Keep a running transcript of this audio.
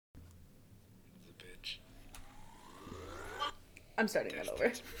I'm starting that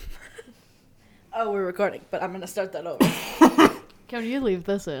over. Oh, we're recording, but I'm going to start that over. Can you leave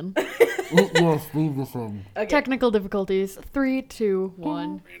this in? Yes, leave this in. Okay. Technical difficulties. 3, 2, 1.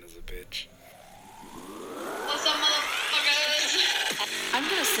 Man is a bitch. What's up, motherfuckers? I'm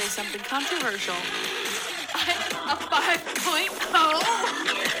gonna say something controversial. I'm a 5.0. God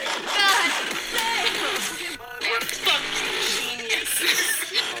damn. We're fucking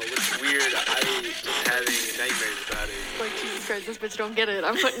geniuses. What's weird, I was having nightmares about it. Like, Jesus Christ, this bitch don't get it.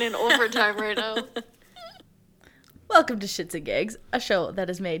 I'm putting in overtime right now. Welcome to Shits and Gigs, a show that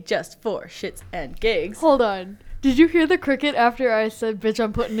is made just for shits and gigs. Hold on. Did you hear the cricket after I said, bitch,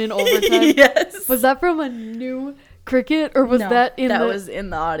 I'm putting in overtime? Yes. Was that from a new cricket, or was No, that in that the... was in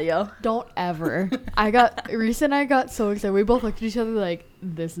the audio. Don't ever. Reese and I got so excited. We both looked at each other like,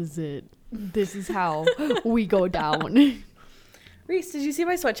 this is it. This is how we go down. Reese, did you see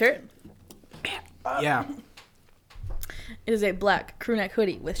my sweatshirt? Yeah. It is a black crew neck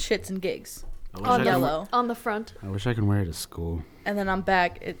hoodie with shits and gigs. On yellow. On the front. I wish I could wear it to school. And then on the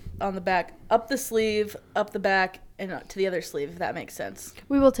back, up the sleeve, up the back, and to the other sleeve, if that makes sense.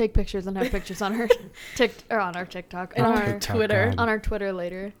 We will take pictures and have pictures on our on our TikTok And and on our TikTok, Twitter. God. on our Twitter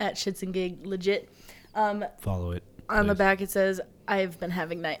later. At Shits and Gig Legit. Follow it. On the please. back it says, I've been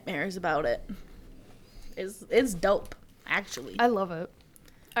having nightmares about it. It's dope, actually. I love it.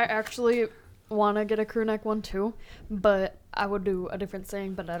 I actually want to get a crew neck one too, but I would do a different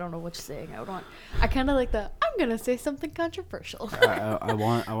saying, but I don't know which saying I would want. I kind of like the I'm gonna say something controversial. I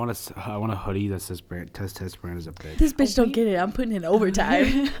want a hoodie that says test brand is a bitch. This bitch don't get it. I'm putting in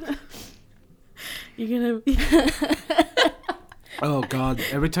overtime. You're gonna... Oh God!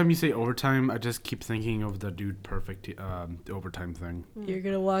 Every time you say overtime, I just keep thinking of the Dude Perfect overtime thing. You're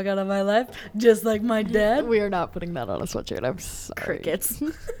gonna walk out of my life just like my dad. We are not putting that on a sweatshirt. I'm sorry. Crickets.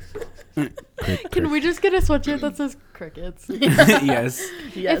 Can we just get a sweatshirt that says crickets? Yes.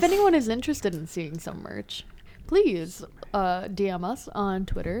 Yes. If anyone is interested in seeing some merch, please DM us on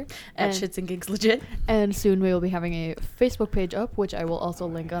Twitter At Shits and Gigs Legit. And soon we will be having a Facebook page up, which I will also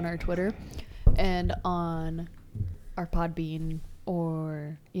link on our Twitter and on our Podbean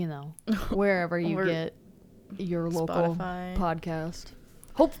or, wherever you Or get your local Spotify. podcast.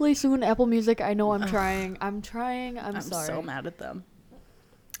 Hopefully soon Apple Music. I know I'm trying. I'm sorry. I'm so mad at them.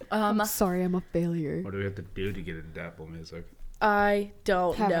 I'm sorry, I'm a failure. What do we have to do to get into Apple Music? I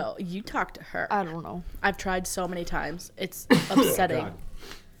don't Haven't. know. You talk to her. I don't know. I've tried so many times. It's upsetting.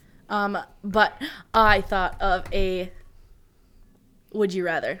 But I thought of a would you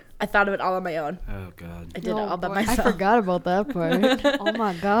rather. I thought of it all on my own. Oh God. I did it all by boy. myself. I forgot about that part. Oh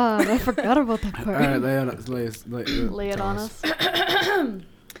my God, I forgot about that part. All right, lay Lay it tell on us.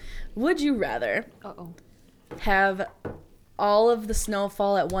 Would you rather Uh-oh. have all of the snow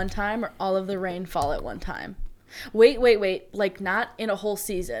fall at one time or all of the rain fall at one time? Wait. Like, not in a whole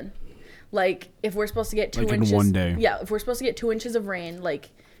season. Like, if we're supposed to get 2 Like in inches. one day. Yeah, if we're supposed to get 2 inches of rain,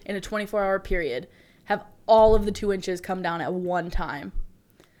 like, in a 24-hour period, have all of the 2 inches come down at one time.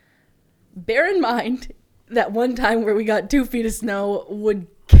 Bear in mind that one time where we got 2 feet of snow would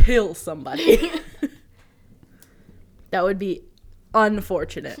kill somebody. That would be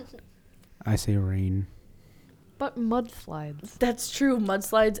unfortunate. I say rain. But mudslides. That's true.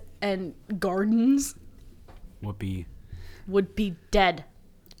 Mudslides and gardens Whoopee. would be dead.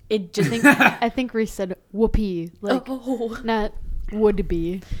 It just I think Reese said whoopee. Like, not would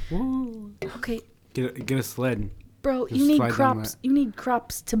be. Woo. okay, Get a sled. bro. Just You need slide down crops. that. You need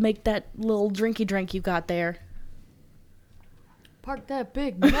crops to make that little drinky drink you got there. Park that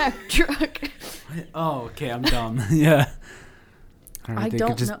big Mack truck. Oh, okay. I'm dumb. Yeah. All I they don't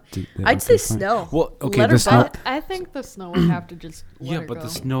could just know. do that. I'd say Okay, fine. snow. Well, okay. Let her The snow. fall. I think the snow would have to just let Yeah, her but go. the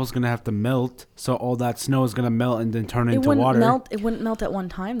snow's gonna have to melt, so all that snow is gonna melt and then turn It into wouldn't water. melt. It wouldn't melt at one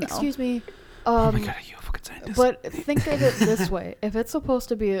time though. Excuse me. Oh my God, you fucking scientist. But think of it this way. If it's supposed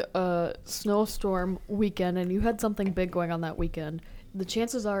to be a snowstorm weekend and you had something big going on that weekend, the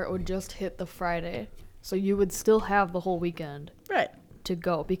chances are it would just hit the Friday. So you would still have the whole weekend Right. to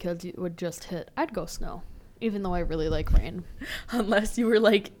go because it would just hit. I'd go snow, even though I really like rain. Unless you were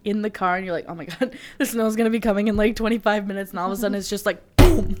like in the car and you're like, oh my God, the snow's gonna be coming in like 25 minutes, and all of a sudden it's just like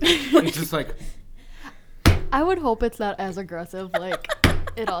boom. It's just like I would hope it's not as aggressive, like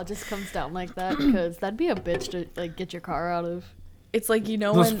it all just comes down like that, because that'd be a bitch to like get your car out of. It's like,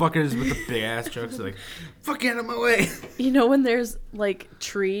 those when fuckers with the big ass trucks are like, fuck out of my way. when there's like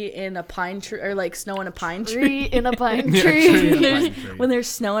tree in a pine tree or like snow in a pine tree. Tree in a pine Yeah, tree. tree in a When pine there's- tree. when there's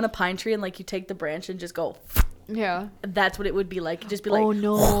snow in a pine tree and like you take the branch and just go, Yeah. that's what it would be like. It'd just be like, Oh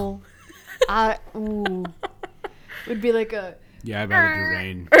no. Ooh. Would be like a Yeah, I'd rather do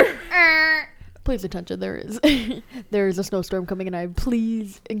rain. Please attention, there is there is a snowstorm coming, and I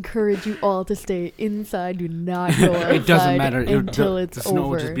please encourage you all to stay inside. Do not go outside It doesn't matter. until The it's snow over.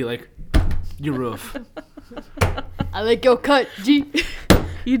 will just be like your roof. I like your cut, G.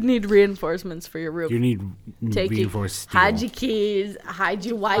 You'd need reinforcements for your roof. You need Take reinforced it. steel. Hide your keys. Hide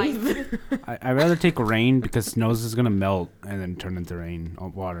your wife. I'd rather take rain because snows is gonna melt and then turn into rain or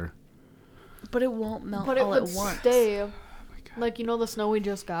water. But it won't melt But it all would at once. stay. Like, you know the snow we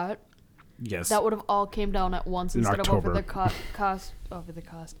just got? Yes. That would have all came down at once In instead of over October.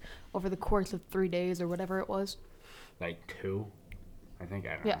 over the course of 3 days or whatever it was. like 2. I think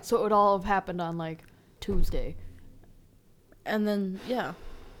I don't Yeah, know. so it would all have happened on like Tuesday. And then, yeah.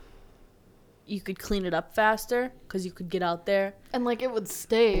 You could clean it up faster because you could get out there. And like it would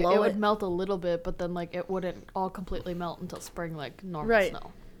stay. Blow It would it. melt a little bit, but then like it wouldn't all completely melt until spring like normal Right.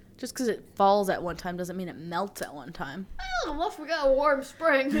 snow. Just because it falls at one time doesn't mean it melts at one time. Well, unless we got a warm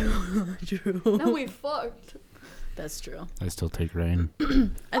spring. True. Then we fucked. That's true. I still take rain.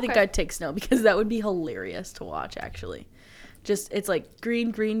 I think Okay. I'd take snow because that would be hilarious to watch, actually. Just, it's like green,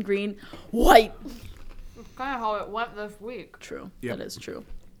 green, green, white. That's kind of how it went this week. True. Yep. That is true.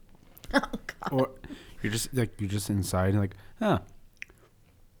 Oh, God. Or you're just inside and like, huh?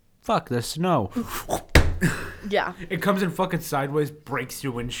 Fuck the snow. Yeah. It comes in fucking sideways, break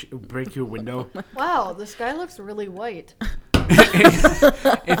your window. Wow, the sky looks really white.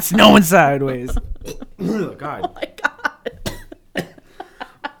 It's snowing sideways. Oh God. My God.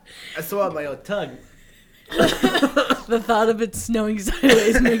 I saw it on my own tongue. The thought of it snowing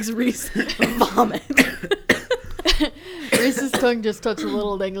sideways makes Reese vomit. Reese's tongue just touched a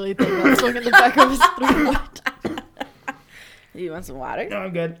little dangly thing that swung in the back of his throat. You want some water? No,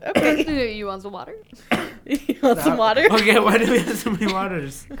 I'm good. You want some water? You want some water? Okay, why do we have so many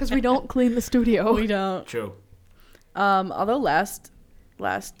waters? Because we don't clean the studio. We don't. True. Although last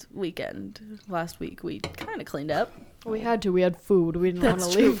week we kind of cleaned up. We had to. We had food. We didn't want to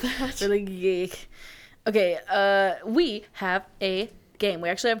That's leave true. that. Really geek. Okay, we have a game. We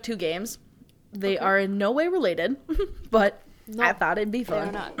actually have 2 games. They are in no way related, but No, I thought it'd be they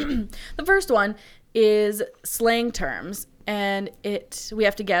are fun. not. The first one is slang terms, and we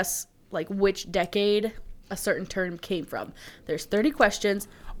have to guess like which decade a certain term came from. There's 30 questions.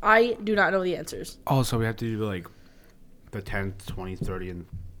 I do not know the answers. Oh, so we have to do like the 10th, 20th, 30, and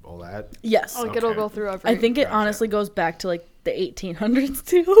all that? Yes. Like it'll Okay. go through every. I think it Gotcha. honestly goes back to like the 1800s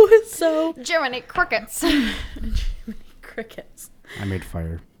too. So Jiminy crickets. crickets. I made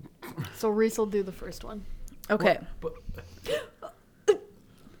fire. So Reese will do the first one. Okay.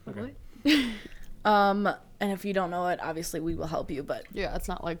 Okay. And if you don't know it, obviously we will help you, but Yeah, it's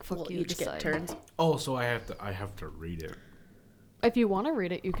not like fuck we'll you. each decide. get turns. Oh, so I have to read it. If you want to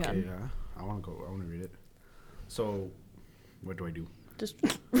read it, you can. Okay, yeah. I want to read it. So, what do I do? Just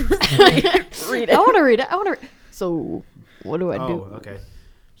read I it. want to read it. So, what do I Oh, do? okay.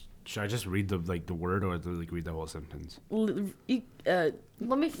 Should I just read the word or read the whole sentence? You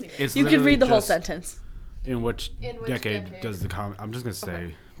Let me see. It's can literally read the whole just sentence. In which, In which decade, decade? does the comment? I'm just gonna say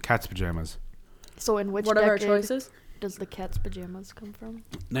Okay. cat's pajamas. So, in which What are our decade choices? does the cat's pajamas come from?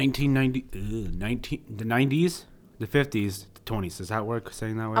 1990, the 90s, the 50s, the 20s. Does that work?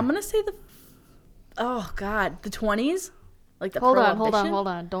 Saying that way? I'm gonna say oh God, the 20s, like the Hold prohibition?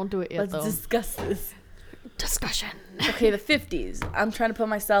 on. Don't do it yet, Let's though. discuss this. Discussion. Okay, the 50s. I'm trying to put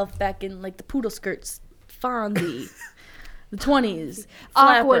myself back in like the poodle skirts, Fonzie. The 20s,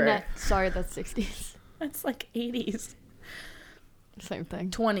 flapper. Aquanet. Sorry, that's 60s. That's like 80s. Same thing.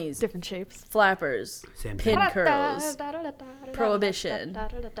 20s, Different shapes. flappers, Same pin thing. curls. Prohibition.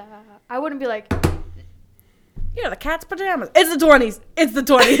 I wouldn't be like, Yeah, the cat's pajamas. It's the 20s. It's the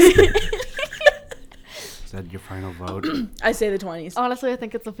 20s. Is that your final vote? I say the 20s. honestly, I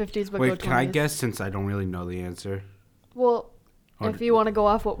think it's the 50s, but go 20s. Wait, can I guess since I don't really know the answer? Well, Or if you want to go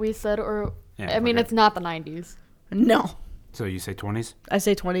off what we said, or Yeah, I mean, okay. it's not the 90s. No. So you say 20s? I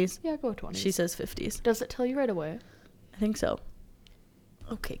say 20s. Yeah, go 20s. She says 50s. Does it tell you right away? I think so.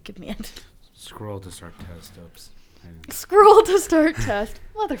 Okay, give me it. Scroll to start test ups. Scroll to start test.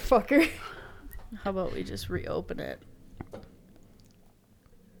 Motherfucker. How about we just reopen it?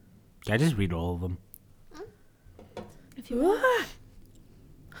 Can I just read all of them? If you want.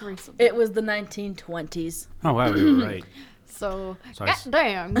 It was the 1920s. Oh wow, you were right. So, So I s-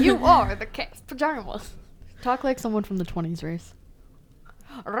 goddamn, you are the cat's pajamas. Talk like someone from the 20s, Race.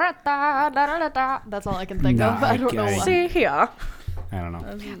 That's all I can think Nah, of. I don't know I- why. See here. I don't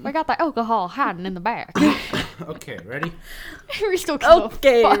know. We got the alcohol hiding in the back. Okay, ready? We're still kind of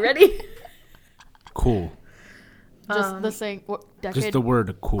Okay, fuck. ready? Cool. Just the saying. What decade? Just the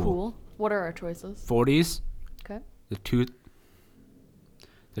word cool. Cool. What are our choices? 40s, Okay. the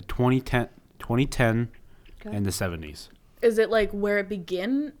 2010, 2010, Okay. and the 70s. Is it like where it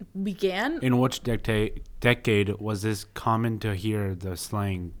began? In which decade was this common to hear the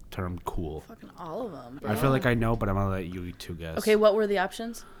slang term cool? Fucking all of them. I feel like I know, but I'm gonna let you two guess. Okay, what were the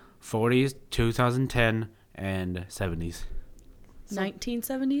options? 40s, 2010, and 70s.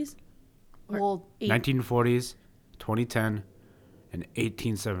 1970s? Well, 1940s, 2010, and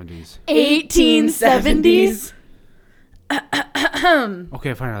 1870s. 1870s?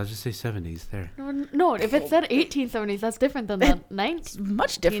 Okay, fine. I'll just say 70s there. no, if it said 1870s, that's different than the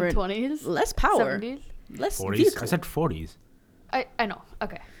Much different. 1920s. Less power. 70s. Less 40s? vehicle. I said 40s. I know.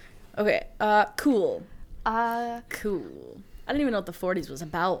 Okay. Okay, cool. Uh, Cool. I didn't even know what the 40s was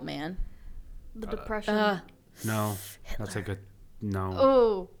about, man. the Depression. No, that's a good. No.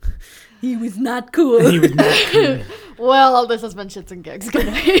 Oh. He was not cool. He was not cool. Well, this has been Shits and Gigs. Good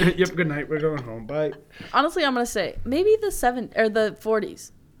night. Yep, good night. We're going home. Bye. Honestly, I'm gonna say maybe the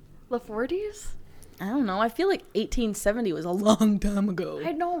 40s. The 40s? I don't know. I feel like 1870 was a long time ago.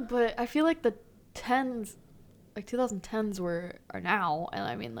 I know, but I feel like the 10s, like 2010s are now. And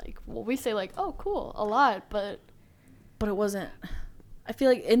I mean, like, well, we say, like, oh, cool, a lot, but. But it wasn't. I feel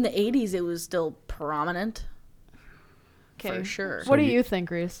like in the 80s it was still prominent. Okay. For sure. What do you- you think,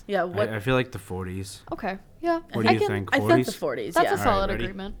 Reese? Yeah. What? I feel like the 40s. Okay. Yeah. What do you think? I 40s? think the 40s. That's yeah. a solid ready?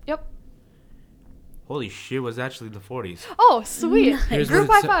 agreement. Yep. Holy shit, it was actually the 40s. Oh, sweet. Here's Group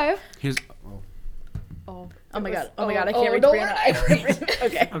what high it five. Here's. Oh, Oh. Oh my it was- god. Oh my god. I can't reach don't Brianna.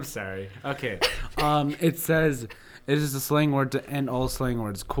 Okay. I'm sorry. Okay. It says it is a slang word to end all slang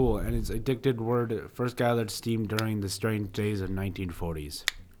words. Cool, and it's a dicted word first gathered steam during the strange days of 1940s.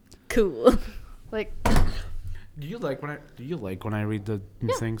 Cool. Like, Do you like when I read the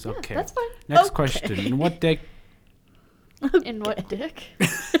things? yeah, Okay. that's fine. Next Okay. question. In what In what dick?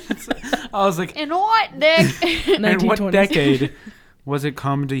 I was like, In what dick? in what 1920s. decade was it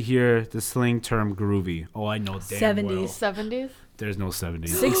common to hear the slang term groovy? Oh, I know damn 70s. well. 70s? There's no 70s.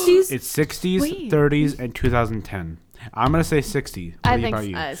 60s? It's 60s, Wait. 30s, and 2010. I'm gonna say 60. What I about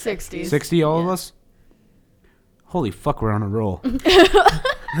think you? 60s. 60, all of Yeah. us? Holy fuck, we're on a roll.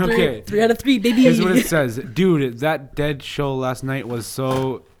 Okay. 3 out of 3, baby. Here's what it says. Dude, that dead show last night was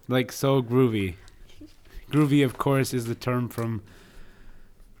so groovy. Groovy, of course, is the term from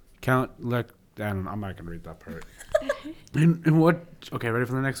Count I don't know, I'm not going to read that part. In what... Okay, ready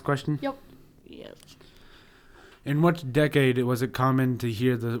for the next question? Yep. Yep. In what decade was it common to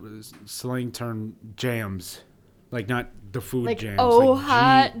hear the slang term jams? Like, not the food Like, jams. oh, like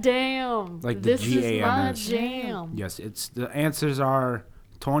hot damn. like the this is my GAMS. jam. Yes, it's the answers are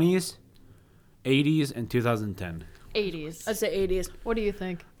 20s, 80s, and 2010. 80s. I'd say 80s. What do you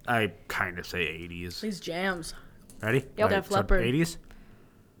think? I kind of say 80s. These jams. Ready? Yep. Def so Leppard. 80s?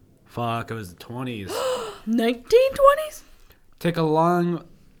 Fuck, it was the 20s. 1920s? Take a long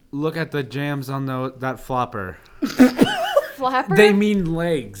look at the jams on that flopper. Flapper? They mean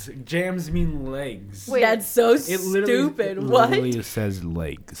legs. Jams mean legs. Wait. That's so It literally, stupid. it What? literally says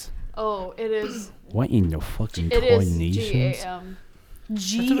legs. Oh, it is. What in the fucking It is coordinations? GAM.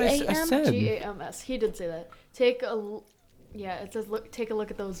 I said. GAMS. He did say that. Yeah, it says take a look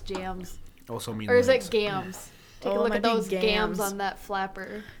at those jams. Also mean Or is legs. it gams? Take Oh, a it look might at be those gams gams. on that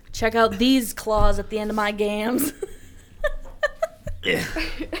flapper. Check out these claws at the end of my gams.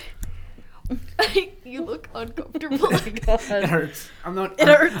 You look uncomfortable. It hurts. I'm not. It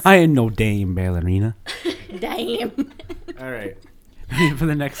hurts. I ain't no dame ballerina. Damn. All right. Ready for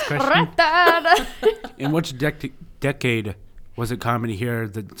the next question? Ratata. In which decade was it common to hear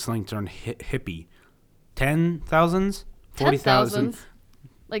the slang term hippie? 10,000s? 40,000? 10,000s.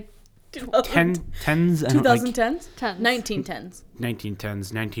 Like 10s? I don't like 2010s? 10s. 1910s.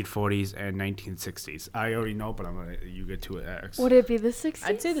 1910s, 1940s, and 1960s. I already know, but you get to X. Would it be the 60s?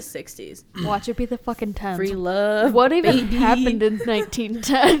 I'd say the 60s. Watch it be the fucking 10s. Free love. What even baby. happened in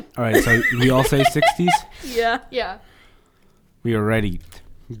 1910? All right, so we all say 60s? Yeah. Yeah. We are ready.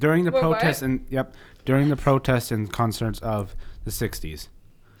 During the Wait, what? protests during the protests and concerts of the 60s.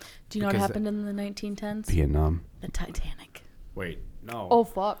 Do you know what Because happened in the 1910s? Vietnam. The Titanic. Wait, no. Oh,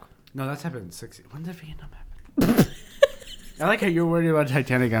 fuck. No, that's happened in the 60s. When did Vietnam happen? I like how you're worried about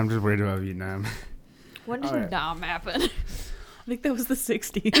Titanic. I'm just worried about Vietnam. When did Alright. Nam happen? I think that was the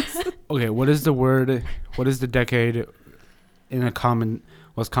 60s. Okay, what is the decade in a common...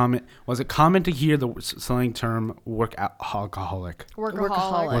 Was it common to hear the slang term workaholic?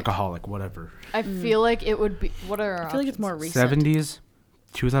 Workaholic. Workaholic, whatever. I feel like it would be. What are our I feel like it's options? more recent. 70s,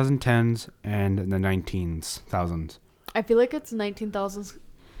 2010s, and the 19,000s. I feel like it's 19,000s.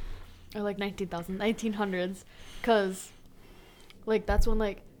 Or like 1900s. Because, like, that's when,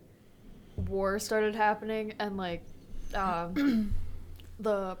 like, war started happening and, like,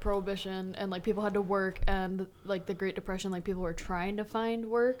 the Prohibition and like people had to work and like the Great Depression, like people were trying to find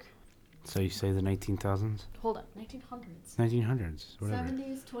work. So you say the 19,000s? Hold on, 1900s. 1900s, whatever.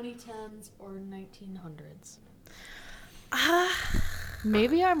 70s, 2010s, or 1900s.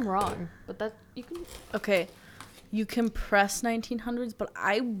 Maybe I'm wrong, but that you can. Okay, you can press 1900s, but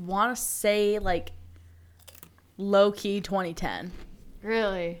I want to say like low key 2010.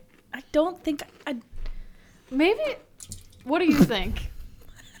 Really? I don't think I. Maybe. What do you think?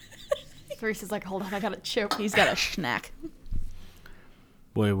 Reese is like, hold on, I got a chip. He's got a snack.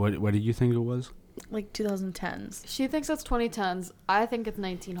 Wait, what did you think it was? Like 2010s. She thinks it's 2010s. I think it's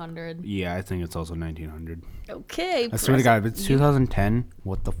 1900. Yeah, I think it's also 1900. Okay. I swear to God, if it's 2010,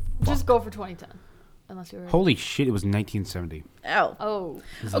 what the fuck? Just go for 2010. Unless you're. Holy shit, it was 1970. Oh. Oh.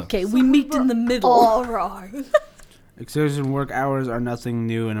 Okay, we meet in the middle. All wrong. Exertion work hours are nothing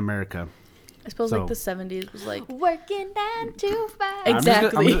new in America. I suppose So- like the 70s was like. Working 9 to 5.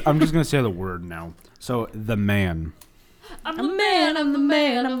 Exactly. I'm just gonna say the word now. So the man. I'm the man, I'm the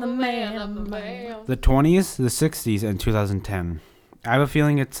man, I'm the man, I'm the man. The 20s, the 60s, and 2010. I have a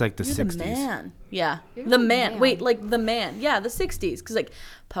feeling it's like the You're 60s. the man. Yeah. You're The the man. man. Wait, like the man. Yeah, the 60s. Because like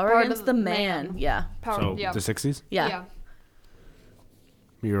Power Part Against of the the man. man. Yeah. Power. So Yeah. the 60s? Yeah.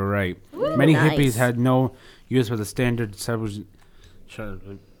 You're right. Ooh, Many nice. hippies had no use for the standard subject.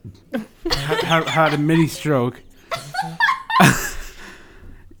 Had a mini stroke.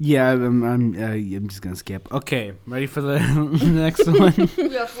 Yeah, I'm just gonna skip. Okay, ready for the next one?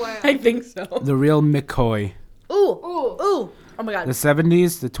 I think so. The real McCoy. Ooh. Ooh. Ooh. Oh my god. The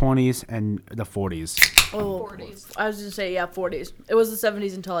 70s, the 20s, and the 40s. Oh. 40s. I was going to say, yeah, 40s. It was the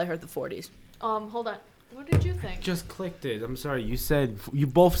 70s until I heard the 40s. Hold on. What did you think? Just clicked it. I'm sorry. You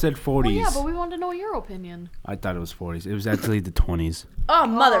both said 40s. Well, yeah, but we wanted to know your opinion. I thought it was 40s. It was actually the 20s. Oh,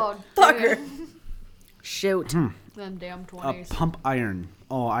 motherfucker. damn. Shoot. Them damn A 20s. pump iron.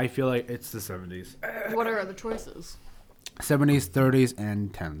 Oh, I feel like it's the 70s. What are the choices? 70s, 30s,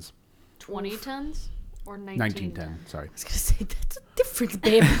 and 10s. 2010s or 1910. Sorry. I was going to say, that's a difference,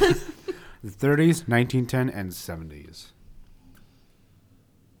 babe. The 30s, 1910, and 70s.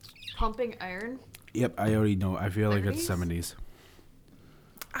 Pumping iron? Yep, I already know. I feel like it's 30s?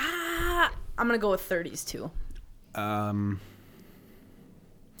 70s. I'm going to go with 30s, too. Fine,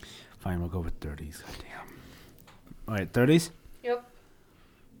 we'll go with 30s. God damn. All right, 30s? Yep.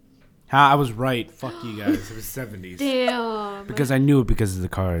 I was right. Fuck you guys. It was 70s. Damn. Because I knew it because of the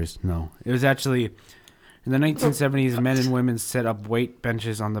cars. No. It was actually... In the 1970s, men and women set up weight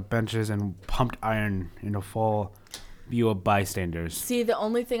benches on the benches and pumped iron in a full view of bystanders. See, the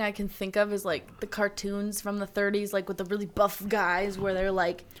only thing I can think of is, like, the cartoons from the 30s, like, with the really buff guys where they're,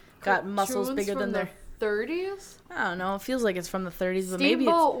 like, got muscles Cartoons bigger than from their... the 30s? I don't know. It feels like it's from the 30s, but maybe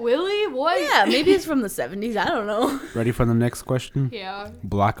it's... Steamboat Willie? What? Yeah, maybe it's from the 70s. I don't know. Ready for the next question? Yeah.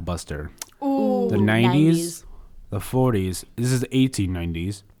 Blockbuster. Ooh. The 90s, the 40s. This is the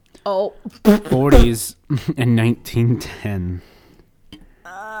 1890s. Oh. 40s, and 1910.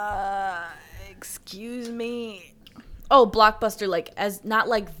 Excuse me. Oh, Blockbuster, like, as not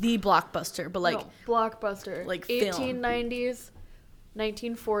like the Blockbuster, but like... No, Blockbuster. like film. 1890s,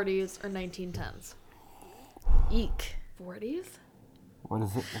 1940s, or 1910s? Eek. 40s? What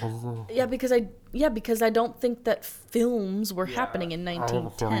is it? Yeah, because I don't think that films were happening in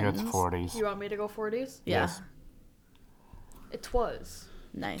 1910s. 40s. You want me to go 40s? Yeah. Yes. It was.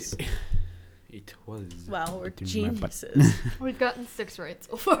 Nice. It was. Wow, we're Dude, my butt. geniuses. We've gotten 6 right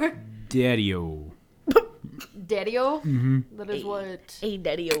so far. Daddy-o. Daddy-o? Mm-hmm. That is what... Hey,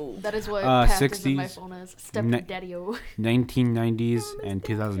 daddy-o. That is what Pat is in my 60s, phone as. Step ni- Daddy-o. 1990s and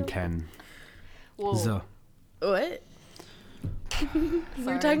 2010. Whoa. So, What? We were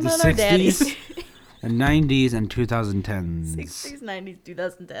Sorry. talking the about our daddies. 60s, and 90s, and 2010s. 60s, 90s,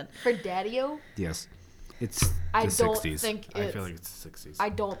 2010. For Daddy-o? Yes. It's the I don't 60s. think I it's- feel like it's the 60s. I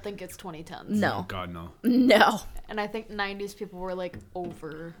don't think it's 2010s. No. God, no. No. And I think 90s people were like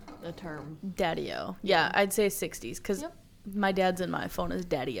over the term. Daddy-o. Yeah, I'd say 60s, because Yep. my dad's in my phone as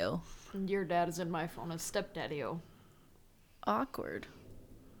daddy-o. And your dad is in my phone as stepdaddy-o. Awkward.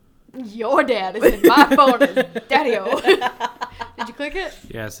 Your dad is in my phone as daddy-o. Did you click it?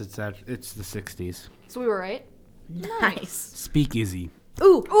 Yes, it's the 60s. So we were right? Nice. Speakeasy.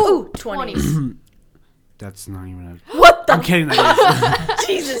 Ooh, 20s. That's not even a... What the? I'm kidding. That is.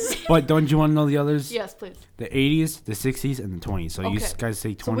 Jesus. But don't you want to know the others? Yes, please. The 80s, the 60s, and the 20s. So you Okay. guys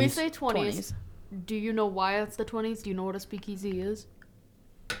say 20s? So we say 20s. 20s. Do you know why it's the 20s? Do you know what a speakeasy is?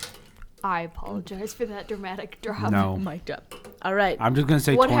 I apologize for that dramatic drop. No. Mic drop. All right. I'm just going to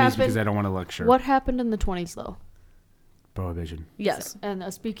say What 20s happened- because I don't want to lecture. What happened in the 20s, though? Prohibition. Yes. And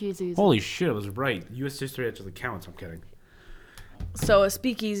a speakeasy is... Holy shit, I was right. U.S. history actually counts. I'm kidding. So a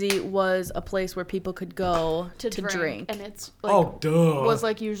speakeasy was a place where people could go to drink. And it's like, Oh, duh. was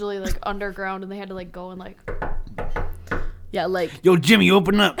like usually like underground, and they had to like go and like. Yeah, like, Yo, Jimmy,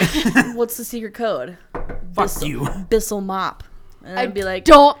 open up. what's the secret code? Fuck you. Bissell mop. And I'd be like,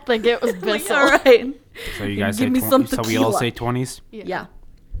 don't think it was like, Bissell. all right. So you guys Give say me some so we all tequila. say 20s? Yeah.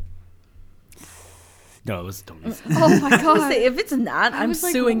 No, it was 20s. Oh my god. Say, if it's not, I I'm was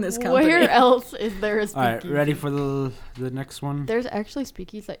like, suing this company. Where else is there a All speakeasy? right, ready for the next one? There's actually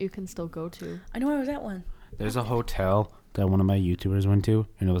speakeasies that you can still go to. I know I was at one. There's a hotel that one of my YouTubers went to,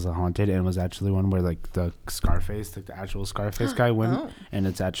 and it was a haunted, and it was actually one where like the Scarface, like the actual Scarface guy went, Oh. and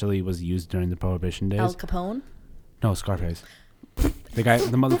it's actually was used during the Prohibition days. Al Capone. No, Scarface. The guy,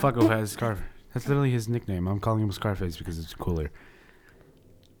 the motherfucker who has Scarface. That's literally his nickname. I'm calling him Scarface because it's cooler.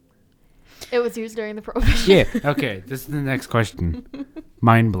 It was used during the Prohibition. Yeah. Okay. This is the next question.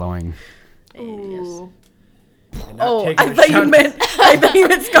 Mind blowing. Ooh. Oh, I thought you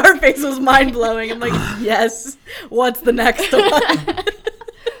meant Scarface was mind blowing. I'm like, yes. What's the next one?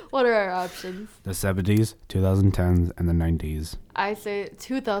 What are our options? The 70s, 2010s, and the 90s. I say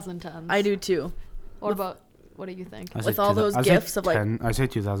 2010s. I do too. What do you think? I say With all those I say gifts of, like- 10. I say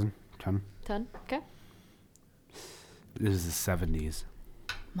 2010. 10? Okay. This is the 70s.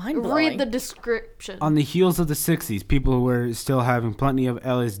 Mind blowing. Read the description. On the heels of the 60s, people were still having plenty of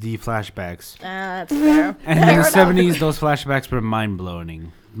LSD flashbacks. That's fair. And in the 70s, those flashbacks were mind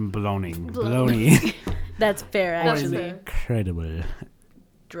blowing. Blowing. That's fair, That's actually. fair. Incredible.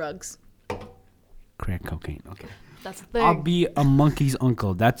 Drugs. Crack cocaine. Okay. That's the thing. I'll be a monkey's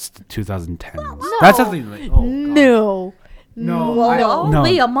uncle. That's the 2010s. That's something like. Oh, God. No. No, I'll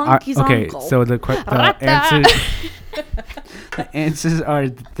be a monkey's okay, uncle. so the the answers are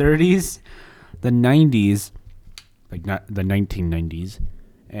the 30s, the 90s, like not the 1990s,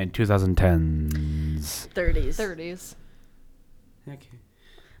 and 2010s. 30s. 30s. Okay.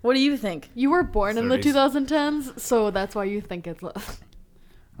 What do you think? You were born in the 30s. 2010s, so that's why you think it's less.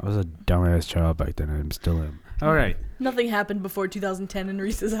 I was a dumbass child back then, and I still am. All right. Nothing happened before 2010 in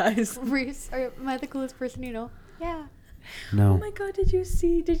Reese's eyes. Reese, am I the coolest person you know? Yeah. No. Oh my god, did you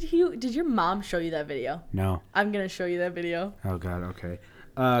see? Did your mom show you that video? No. I'm gonna show you that video. Oh God. Okay.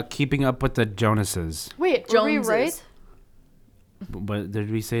 Keeping up with the Jonases. Wait, were we Joneses. right? But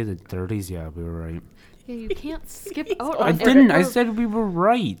did we say the 30s? Yeah, we were right. Yeah, you can't skip out I on didn't. I every- said we were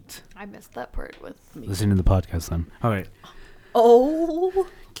right. I missed that part with Listen to the podcast then. All right. Oh.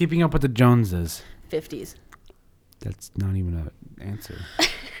 Keeping up with the Joneses. 50s. That's not even an answer.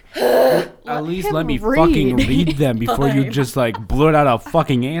 At least him let me read. fucking read them before you Fine. just like blurt out a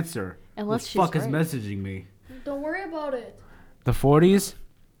fucking answer. Unless Who she's the fuck is right. messaging me? Don't worry about it. The 40s,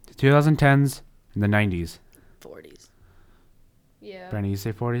 the 2010s, and the 90s. 40s. Yeah. Brandy, you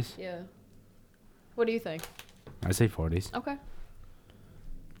say 40s? Yeah. What do you think? I say 40s. Okay.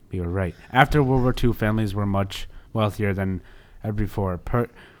 You were right. After World War II, families were much wealthier than ever before,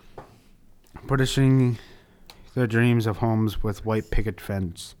 purchasing their dreams of homes with white picket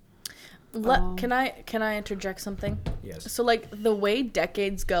fence. Can I interject something? Yes. So like the way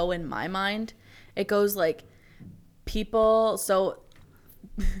decades go in my mind, it goes like people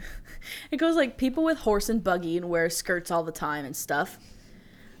it goes like people with horse and buggy and wear skirts all the time and stuff.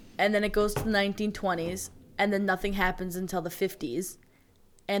 And then it goes to the 1920s and then nothing happens until the 50s.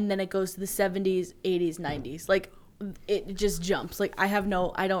 And then it goes to the 70s, 80s, 90s. Like it just jumps. Like I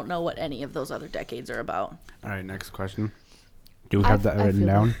don't know what any of those other decades are about. All right, next question. Do we have that I written feel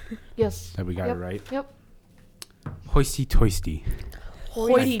down? Yes. That we got Yep. it right? Yep. Hoisty toisty. I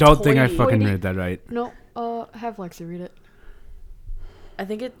Hoity don't think I toity. fucking Hoity. read that right. No, have Lexi read it. I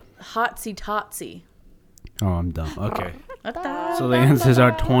think it hotsy totsy. Oh, I'm dumb. Okay. Hotsy So the answers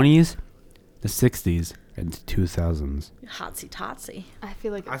are 20s, the 60s, and 2000s. totsy. I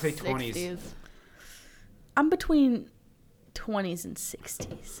feel like I it's say 20s. 60s. I'm between 20s and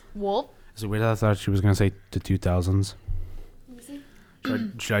 60s. Wolf? Is it weird that I thought she was going to say the 2000s?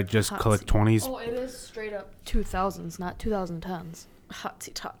 Should I just collect 20s? Oh, it is straight up 2000s, not 2010s.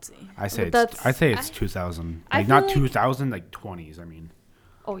 Hotsy totsy. I say But it's that's- 2000. I Like feel not like- 2000, like 20s. I mean,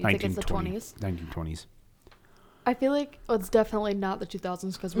 Oh, you think it's the 20s? 1920s. I feel like it's definitely not the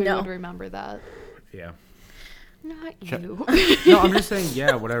 2000s because we No. would remember that. Yeah. Not Shut- you. No, I'm just saying,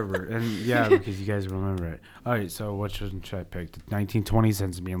 yeah, whatever. And yeah, because you guys remember it. All right, so what should I pick? The 1920s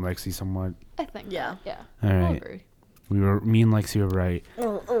since me and Lexi somewhat. I think. Yeah. Yeah. All I'll right. agree. Me and Lexi were right.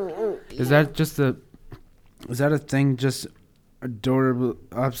 Is that just is that a thing just adorable,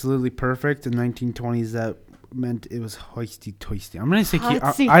 absolutely perfect in 1920s that meant it was hoisty toisty? I'm going to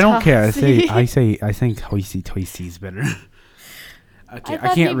say, I don't care. I think hoisty toisty is better. Okay, I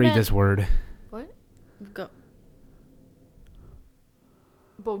thought can't he read meant- this word. What? Go.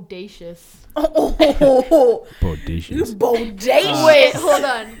 Bodacious. Oh, Bodacious. bodacious. Wait, hold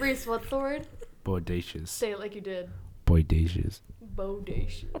on. Reese, what's the word? Bodacious. Say it like you did. Bodacious.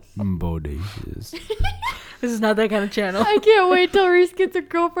 Bodacious. Bodacious. This is not that kind of channel. I can't wait till Reese gets a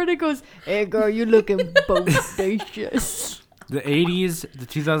girlfriend and goes, "Hey girl, you looking bodacious." The 80s, the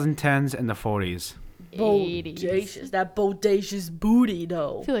 2010s, and the 40s. 80s. Bodacious. That bodacious booty, I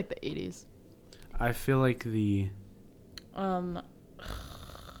though. feel like the 80s. I feel like the Um,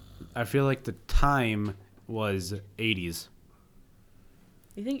 time was 80s.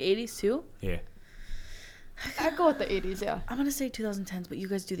 you think 80s too? Yeah. I'd go with the 80s, yeah. I'm gonna say 2010s, but you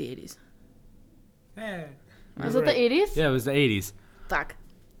guys do the 80s. Was it the 80s? Yeah, it was the 80s. Fuck.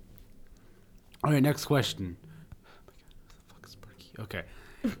 All right, next question. Oh my God, what the fuck is Berkey? Okay.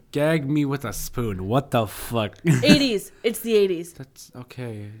 Gag me with a spoon. What the fuck? 80s. It's the 80s. That's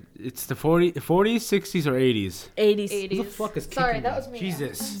okay. It's the 40s, 60s, or 80s? 80s. 80s. What the fuck is Sorry, kicking that me? was me.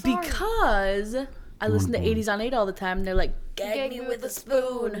 Jesus. Because I listen to Boom, boom. 80s on 8 all the time. And they're like, gag me with a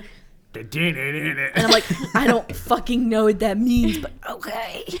spoon. And And I'm like, I don't fucking know what that means, but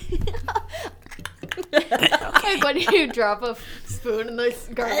okay. Like when you drop a spoon in the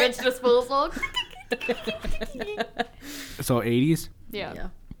garbage disposal. So 80s? Yeah. Yeah.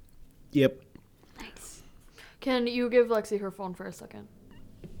 Yep. Nice. Can you give Lexi her phone for a second?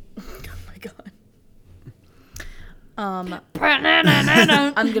 Oh my god. I'm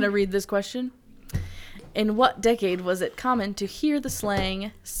gonna read this question. In what decade was it common to hear the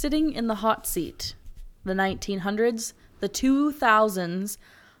slang "sitting in the hot seat"? The 1900s, the 2000s,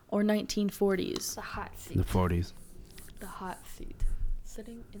 or 1940s? The hot seat. The 40s. The hot seat.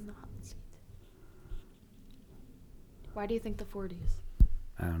 Sitting in the hot seat. Why do you think the 40s?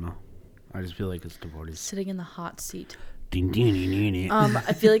 I don't know. I just feel like it's the 40s. Sitting in the hot seat. I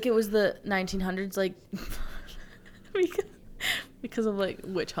I feel like it was the 1900s, like because of like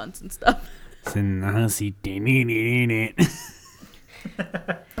witch hunts and stuff. The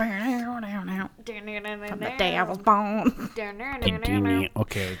day I was born.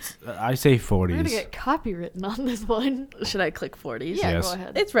 Okay, I say We're gonna 40s. get copywritten on this one. Should I click 40s? Yeah, Yes. go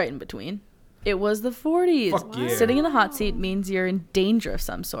ahead. It's right in between. It was the 40s. Fuck yeah. Sitting in the hot seat means you're in danger of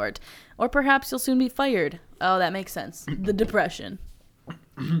some sort. Or perhaps you'll soon be fired. Oh, that makes sense. The Depression.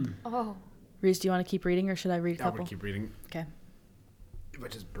 Oh. Reese, do you want to keep reading or should I read a I'm couple? gonna keep reading. Okay. If I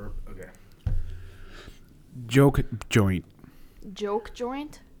just burp. Okay. Joke joint. Joke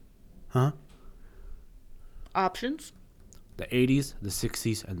joint? Huh? Options? The 80s, the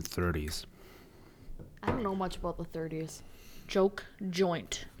 60s, and 30s. I don't know much about the 30s. Joke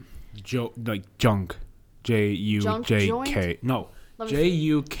joint. Joke, like junk. J-U-J-K. No. Let me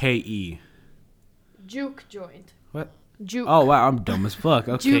J-U-K-E. Juke joint. What? Juke. Oh, wow, I'm dumb as fuck.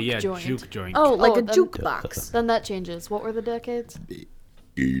 Okay, Juke yeah, joint. juke joint. Oh, like Oh, a then- jukebox. Then that changes. What were the decades?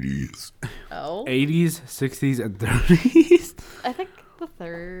 80s. Oh. 80s, 60s, and 30s. I think the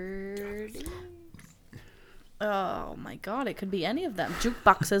 30s. Oh my god, it could be any of them.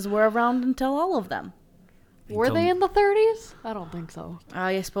 Jukeboxes were around until all of them. Were they in the 30s? I don't think so.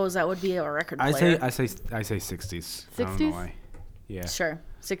 I suppose that would be a record I player. say 60s. I don't know 60s? why. Yeah. Sure.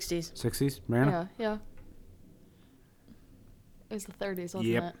 60s. 60s, man. Yeah, yeah. It was the 30s, wasn't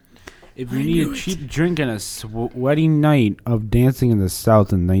Yep. it? If you need a cheap drink and a sweaty night of dancing in the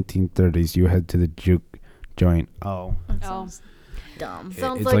South in 1930s, you head to the juke joint. Oh. That Oh. sounds dumb.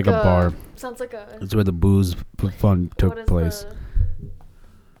 It's like a bar. Sounds like a. It's where the booze fun what took is place.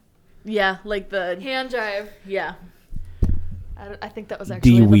 Yeah, like the the hand jive? yeah. I think that was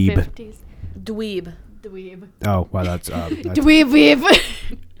actually in the Dweeb. 50s. Dweeb. Dweeb. Oh, wow, that's Dweeb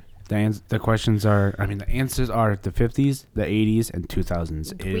weeb. the questions are. I mean, the answers are the 50s, the 80s, and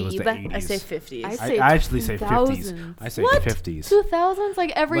 2000s. It was the Dweeb. 80s. I say 50s. I I say actually say 50s. 2000s. I say What? 50s. 2000s?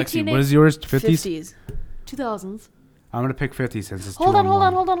 Like every Lexi, teenage. what is yours? 50s? 50s. 2000s. I'm gonna pick 50 since it's Hold on,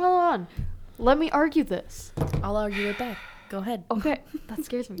 2-on-1. hold on. Let me argue this. I'll argue it back. Go ahead. Okay, that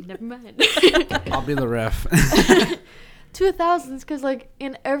scares me. Never mind. I'll be the ref. 2000s, because like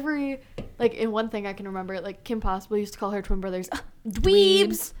in one thing I can remember, like Kim Possible used to call her twin brothers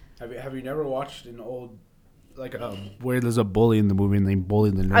dweebs. Have you never watched an old where there's a bully in the movie and they bully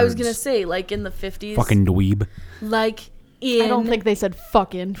the nerds? I was gonna say, like in the 50s. Fucking dweeb. Like in. I don't think they said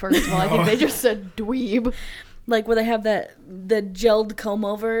fucking first of all. I think they just said dweeb. Like where they have the gelled comb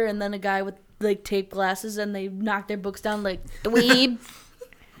over and then a guy with like tape glasses and they knock their books down like dweeb.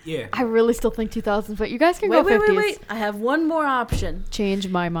 Yeah. I really still think 2000s, but you guys can go 50s. Wait. I have one more option. Change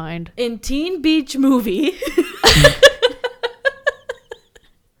my mind. In Teen Beach Movie.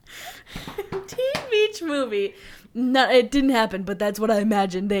 Teen Beach Movie. No, it didn't happen, but that's what I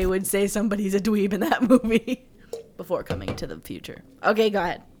imagined they would say somebody's a dweeb in that movie. before coming to the future. Okay, go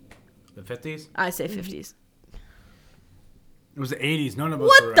ahead. The 50s? I say 50s. It was the 80s. None of us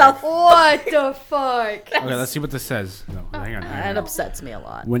What were the right. What the fuck? Okay, let's see what this says. No, hang on. That upsets me a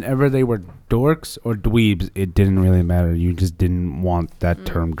lot. Whenever they were dorks or dweebs, it didn't really matter. You just didn't want that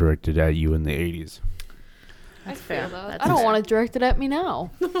term directed at you in the 80s. That's fair. I don't want it directed at me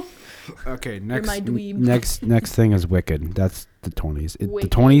now. Okay, next my dweeb. next thing is Wicked. That's the 20s. The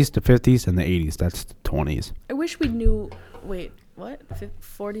Wicked. 20s, the 50s, and the 80s. That's the 20s. I wish we knew. Wait, what?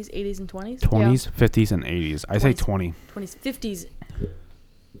 40s, 80s, and 20s? 20s, 50s, and 80s. I say 20s. 20. 20s, 50s.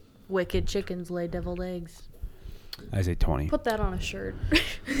 Wicked chickens lay deviled eggs. I say 20. Put that on a shirt.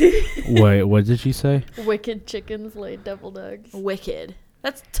 Wait, what did she say? Wicked chickens lay deviled eggs. Wicked.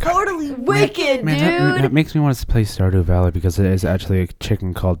 That's totally Wicked, Man, dude. that makes me want to play Stardew Valley because it is actually a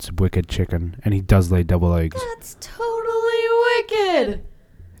chicken called Wicked Chicken, and he does lay double eggs. That's totally wicked.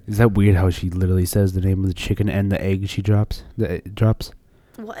 Is that weird how she literally says the name of the chicken and the egg she drops? Drops?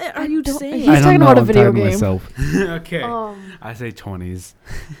 What are you saying? He's talking about a video game. Myself. Okay. Um, I say 20s.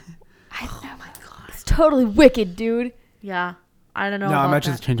 oh my god, it's totally wicked, dude. Yeah. I don't know. No, I'm about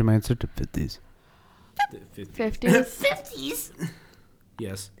actually that. changing my answer to 50s. 50s. 50s?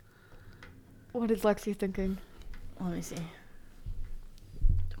 Yes. What is Lexi thinking? Let me see.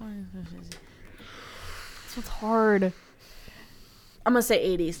 20s, 50s. This one's hard. I'm going to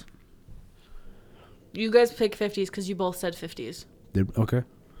say 80s. You guys pick 50s because you both said 50s. Okay.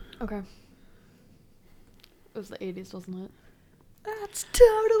 Okay. It was the 80s, wasn't it? That's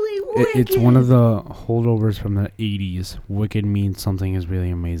totally wicked. It's one of the holdovers from the 80s. Wicked means something is really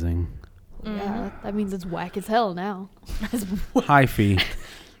amazing. Yeah, that means it's whack as hell now. Hi-fi.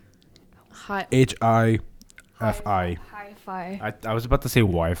 Hi. H-I-F-I. Hi-fi. I was about to say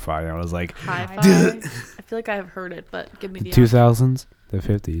Wi-Fi. I was like, Hi-fi. Hi-fi. I feel like I have heard it, but give me the the 2000s, the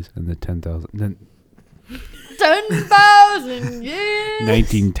 50s, and the 10,000. Then 10,000 years.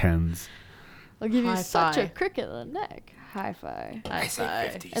 1910s. I'll give you such a Hi-fi. crick in the neck. Hi-fi.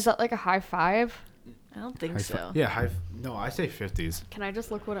 Hi-fi. Is that like a high five? I don't think so. Yeah, no, I say 50s. Can I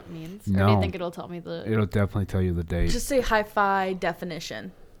just look what it means? Or do No. you think it'll tell me the... It'll definitely tell you the date. Just say hi-fi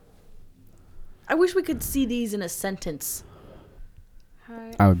definition. I wish we could see these in a sentence.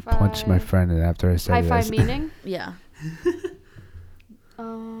 I would punch my friend after I said Hi-fi yes. meaning? Yeah.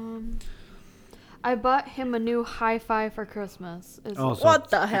 I bought him a new hi-fi for Christmas. Is Oh, so What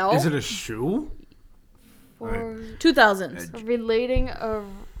the hell? Is it a shoe? for 2000s. relating a...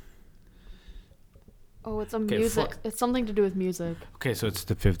 Oh, it's a music. fuck. It's something to do with music. Okay, so it's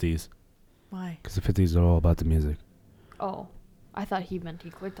the 50s. Why? Because the 50s are all about the music. Oh, I thought he meant he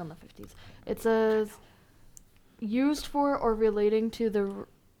clicked on the 50s. It says used for or relating to the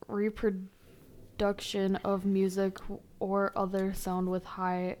reproduction of music or other sound with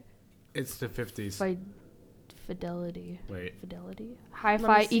high It's the 50s. fidelity. Wait. Fidelity? me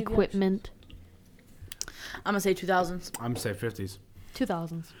Hi-fi see the equipment. I'm going to say 2000s. I'm say 50s.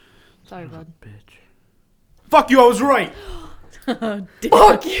 2000s. Sorry, bud. Bitch. Fuck you, I was right!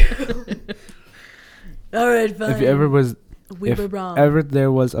 Fuck you. All right, fine. If you ever was... We if were wrong. ever there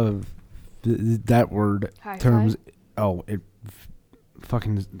was a... that word Hi-fi? terms... Oh, it...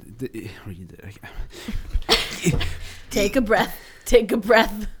 Fucking... Take a breath. Take a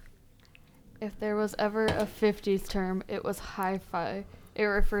breath. If there was ever a 50s term, it was hi-fi. It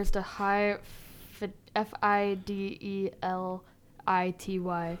refers to Fidelity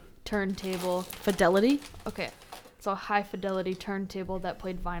turntable. Fidelity? Okay, so high fidelity turntable that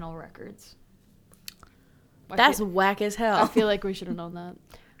played vinyl records. That's whack as hell. I feel like we should have known that.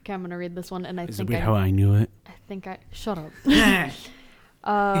 Okay, I'm gonna read this one, and I Is it think weird how I knew it? shut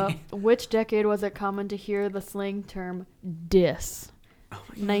up. Which decade was it common to hear the slang term diss?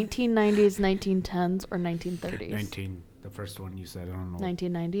 1990s, 1910s, or 1930s? 19. The first one you said, I don't know.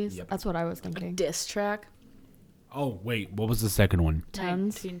 1990s. Yep. That's what I was thinking. Diss track. Oh, wait. What was the second one?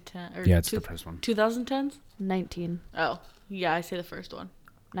 Tens. 1910 or Yeah, it's the first one. 2010s? 19. Oh, yeah, I say the first one.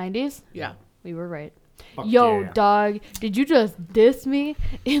 90s. Yeah. We were right. Fuck Yo, yeah. dog, did you just diss me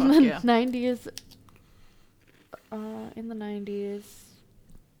in Fuck the yeah. 90s? In the 90s,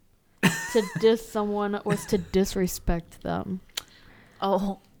 to diss someone was to disrespect them.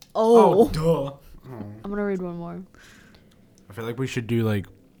 Oh. Duh. I'm gonna read one more. I feel like we should do, like,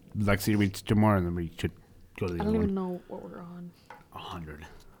 Lexi reads tomorrow, and then we should go to the I other don't one. even know what we're on. 100.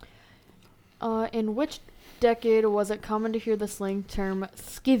 In which decade was it common to hear the slang term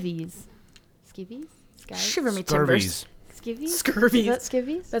skivvies? Skivvies? Skies? Shiver me timbers. Skivvies? Scurvies. Is that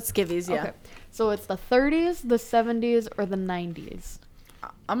skivvies? That's skivvies, yeah. Okay. So it's the 30s, the 70s, or the 90s?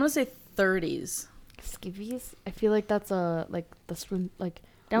 I'm going to say 30s. Skivvies? I feel like that's a, like, the swim, like,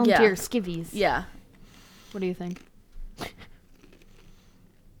 down Yeah. here, skivvies. Yeah. What do you think? All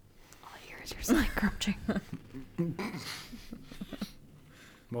I hear is your slang crunching.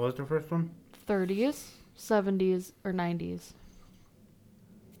 What was the first one? 30s, 70s, or 90s?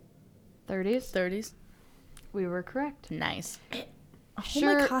 30s? 30s. We were correct. Nice. Oh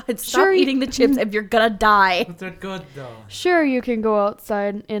Sure- my god, stop sure eating the chips if you're gonna die. But they're good though. Sure, you can go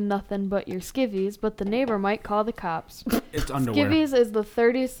outside in nothing but your skivvies, but the neighbor might call the cops. It's underwear. Skivvies is the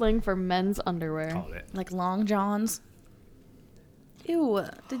 30s slang for men's underwear. Called it. Like long johns. Ew,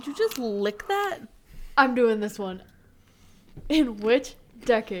 did you just lick that? I'm doing this one. In which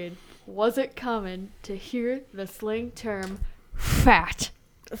decade was it common to hear the slang term fat?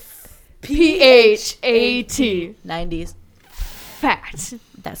 P-H-A-T. 90s. Fat.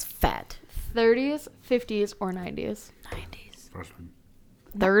 That's fat. 30s, 50s, or 90s? 90s. First one.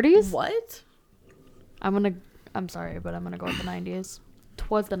 30s? What? I'm sorry, but I'm gonna go with the 90s.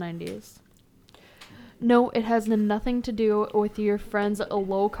 'Twas the 90s. No, it has nothing to do with your friend's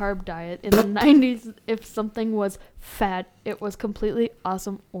low carb diet. In the 90s, if something was fat, it was completely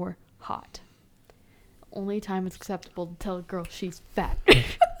awesome or hot. Only time it's acceptable to tell a girl she's fat.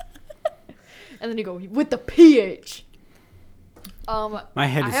 And then you go with the PH. My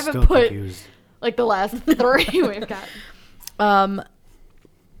head I is haven't still put confused. like the last 3 we've got.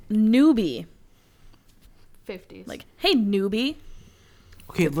 Newbie. 50s. Like, hey, newbie.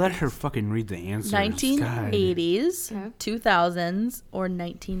 Okay, let her fucking read the answers. 1980s, Okay. 2000s, or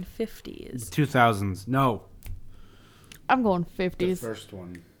 1950s. 2000s. No. I'm going The 50s. first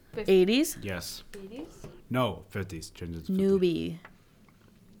one. 80s. Yes. 80s? No. 50s. Change it to 50s. Newbie.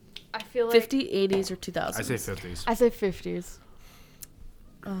 I feel like 50, 80s, or 2000s. I say 50s. I say 50s.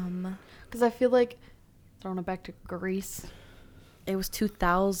 Because I feel like throwing it back to Greece. It was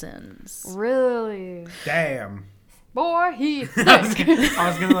 2000s. Really? Damn. Boy, he. I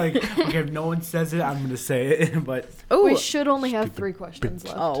was gonna like, okay, if no one says it, I'm gonna say it, but Oh, We should only have 3 questions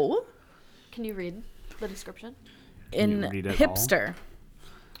left. oh. Can you read the description? In you read it hipster.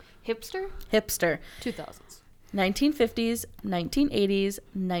 Hipster? Hipster. 2000s. 1950s, 1980s,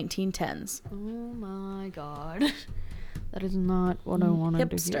 1910s. Oh my god. That is not what I wanted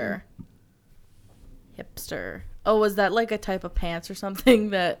to Hipster. hear. Hipster. Oh, was that like a type of pants or something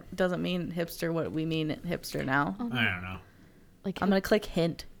that doesn't mean hipster what we mean hipster now? I don't know. Like, I'm going to click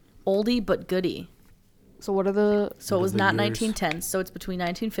hint. Oldie but goodie. so what are the... So it What was are the not years? 1910s. So it's between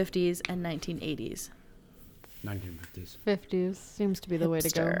 1950s and 1980s. 1950s. 50s? Seems to be the way to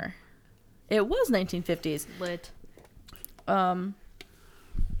go. Hipster. It was 1950s. Lit.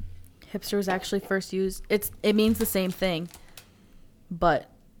 Hipster was actually first used. It means the same thing, but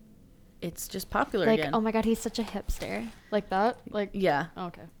it's just popular Like, again. oh my god, he's such a hipster. Like that? Like, Yeah.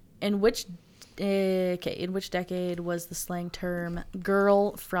 okay. In which decade was the slang term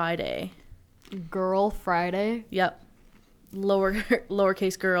 "Girl Friday"? Girl Friday? Yep.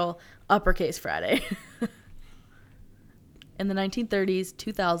 Lowercase girl, uppercase Friday. In the 1930s,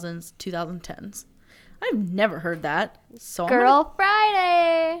 2000s, 2010s. I've never heard that. So Girl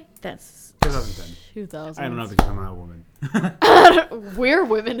Friday! that's 2010. 2000s. I don't know because I'm not a woman. We're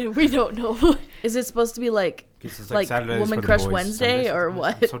women and we don't know. Is it supposed to be like Guess it's like Saturdays Woman for the Crush boys, Wednesday Sundays for or the boys.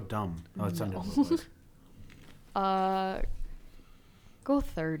 what? I'm so dumb. Oh, it's Sunday for the boys. Go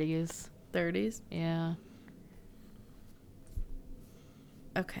 30s. 30s? Yeah.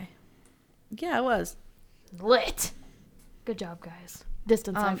 Okay. Yeah, it was. Lit. Good job, guys.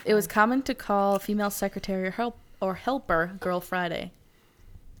 Distance. high It was five. common to call female secretary or helper Girl Friday.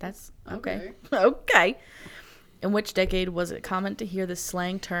 That's okay. Okay. In which decade was it common to hear the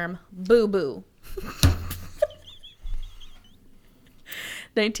slang term boo boo?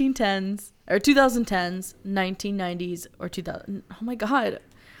 1910s or 2010s, 1990s or 2000. Oh my god.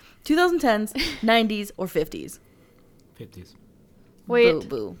 2010s, 90s or 50s. 50s. Wait. Boo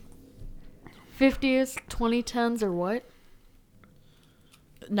boo. 50s, 2010s, or what?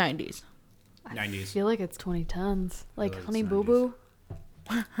 90s. 90s. I feel like it's 2010s. Like it's Honey 90s. Boo Boo.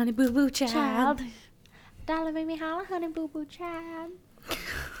 Honey boo boo child. Darling, make me holler, Honey Boo Boo child.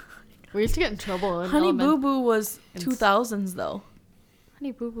 We used to get in trouble. In Honey Boo element- Boo was It's- 2000s though.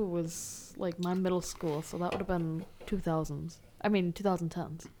 Honey Boo Boo was like my middle school, so that would have been 2000s. I mean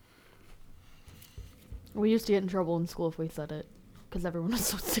 2010s. We used to get in trouble in school if we said it, because everyone was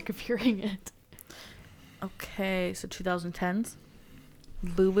so sick of hearing it. Okay, so 2010s.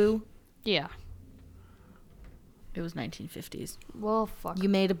 Boo boo. Yeah. It was 1950s. Well, fuck. You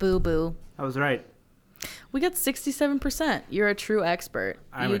made a boo boo. I was right. We got 67%. You're a true expert.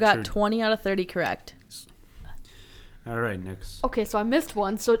 I'm You a got true- 20 out of 30 correct. All right, next. Okay, so I missed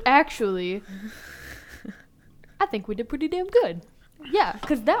one. So actually, I think we did pretty damn good. Yeah,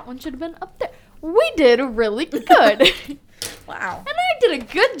 because that one should have been up there. We did really good. Wow. And I did a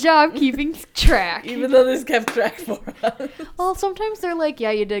good job keeping track. Even though this kept track for us. Well, sometimes they're like,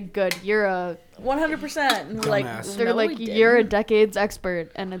 yeah, you did good. You're a 100%. And we're like, Dumbass. They're no, like, we you're a didn't. decades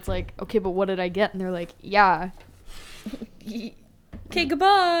expert. And it's like, okay, but what did I get? And they're like, yeah. Okay,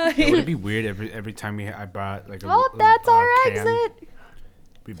 goodbye. Would it be weird every time I brought like a Oh, that's our can, exit.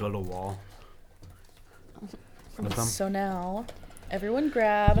 we build a wall? With them? So now, everyone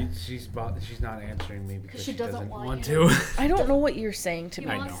grab. She's not answering me because she she doesn't doesn't want want you. to. I don't know what you're saying to He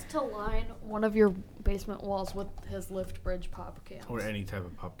me. I wants to line one of your basement walls with his lift bridge pop cans. Or any type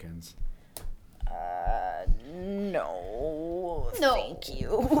of pumpkins. No. No. Thank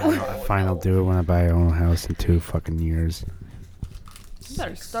you. Fine, I'll do it when I buy our own house in 2 fucking years. You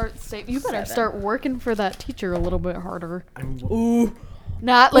better start You better 7. start working for that teacher a little bit harder. Ooh.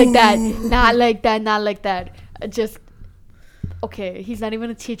 Not like that. Not like that. Not like that. Just okay. He's not even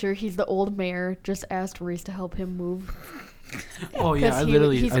a teacher. He's the old mayor. Just asked Reese to help him move Oh yeah,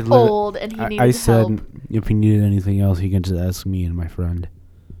 because he's old and he needed I said help. if he needed anything else, he can just ask me and my friend.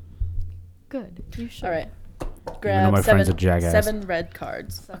 Good. You should. All right. Even though Grab my friend's a 7, jackass. 7 red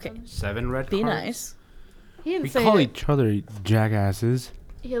cards. Okay. 7 red Be cards? nice. He didn't We say call it. each other jackasses.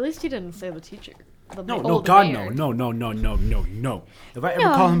 Yeah, at least he didn't say the teacher. No, old God, mayor. no. If I ever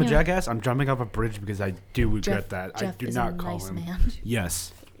No, call him a no. jackass, I'm jumping off a bridge because I do regret that. Jeff I do is not a call nice him. man.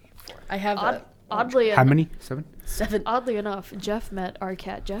 Yes. I have Oddly, How many? 7? 7. oddly enough, Jeff met our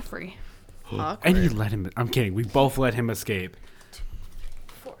cat Jeffrey. And he let him. I'm kidding. We both let him escape.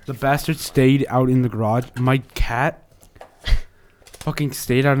 The bastard stayed out in the garage. My cat fucking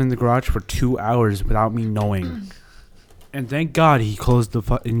stayed out in the garage for 2 hours without me knowing. And thank God he closed the.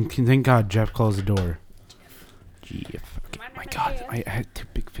 And thank God Jeff closed the door. Jeff. Okay. My God, I had 2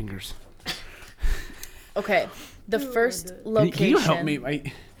 big fingers. Okay. The first Good. location. Can you help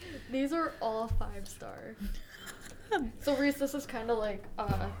me? These are all 5-star. So Reese, this is kind of like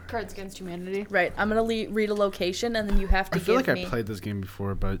Cards Against Humanity. Right. I'm going to read a location and then you have to I feel give like me. I played this game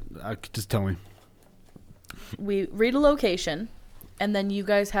before, but just tell me. We read a location and then you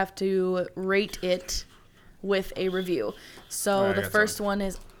guys have to rate it with a review. So Alright, I the got first some. one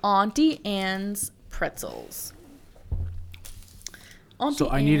is Auntie Anne's Pretzels. Auntie So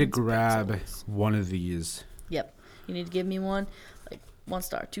I need to Anne's grab Pretzels. one of these. Yep. You need to give me one. Like 1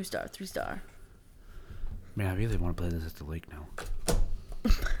 star, 2 star, 3 star. Man, I really want to play this at the lake now.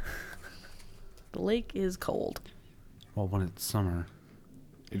 The lake is cold. Well, when it's summer.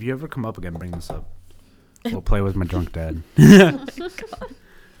 If you ever come up again, bring this up. We'll play with my drunk dad. Yeah,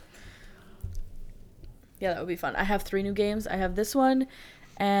 that would be fun. I have 3 new games. I have this one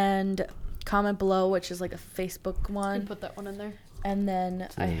and Comment Below, which is like a Facebook You can one. put that one in there. And then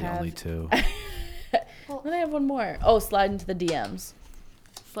I Really have only 2. then I have one more. Oh, slide into the DMs.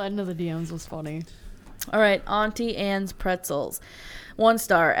 Slide into the DMs was funny. All right, Auntie Anne's Pretzels. 1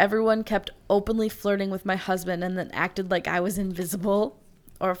 star. Everyone kept openly flirting with my husband and then acted like I was invisible.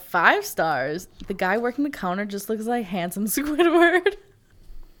 Or 5 stars. The guy working the counter just looks like handsome Squidward.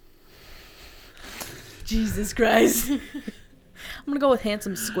 Jesus Christ. I'm gonna go with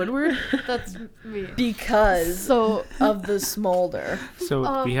handsome Squidward That's me. because So of the smolder.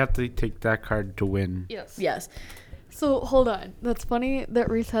 So we have to take that card to win. yes. Yes. So hold on. That's funny that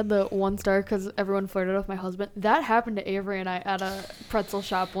Reese had the 1 star because everyone flirted with my husband. That happened to Avery and I at a pretzel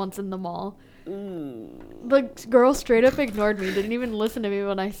shop once in the mall. The girl straight up ignored me, didn't even listen to me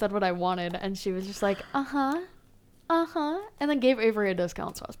when I said what I wanted, and she was just like, and then gave Avery a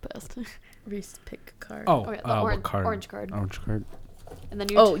discount, so I was pissed. Reese, pick a card. Oh, yeah, the what orange- card? orange card. Orange card. And then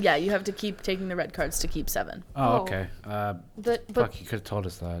you Oh, yeah, you have to keep taking the red cards to keep 7. Oh, Oh. okay. but Fuck, you could have told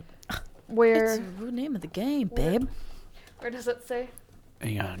us that. where It's the name of the game, babe. where does it say?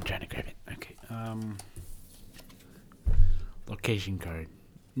 Hang on, I'm trying to grab it. Okay. Location card.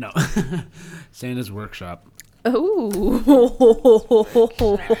 No. Santa's workshop. Oh.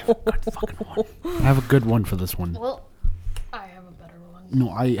 I have a good one for this one. Well, I have a better one. No,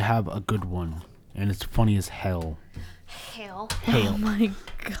 I have a good one. And it's funny as hell. Hell. Oh my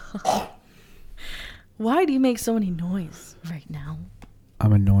god. Why do you make so many noise right now?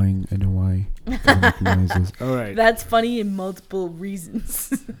 I'm annoying. I know why. I make noises. All right. That's funny in multiple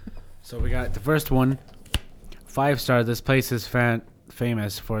reasons. So we got the first one. 5-star. This place is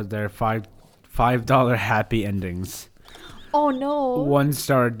famous for their $5 happy endings. Oh no. 1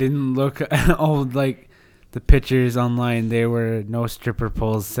 star. Didn't look all like the pictures online. There were no stripper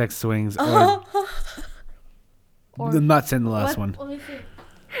poles, sex swings, or I'm not saying the last one. Let me see.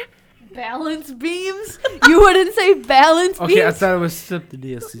 Balance beams? You wouldn't say balance beams? Okay, I thought it was strip the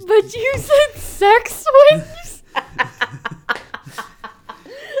DS. But you said sex swings?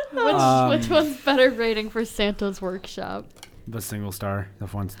 Which one's better rating for Santa's Workshop? The single star, the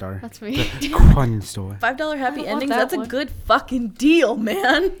 1 star. That's me. One star. $5 happy I don't want endings. that That's one. a good fucking deal,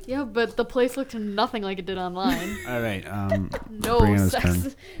 man. Yeah, but the place looked nothing like it did online. All right. No Brianna's sex.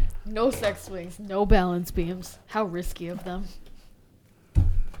 turn. No sex swings. No balance beams. How risky of them.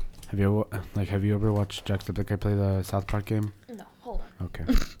 Have you ever watched Jacksepticeye play the South Park game? No, hold on. Okay.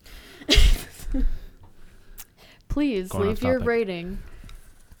 Please Going leave off your topic. rating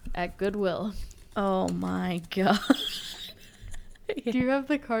at Goodwill. Oh my god. Do you have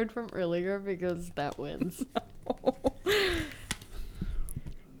the card from earlier? Because that wins.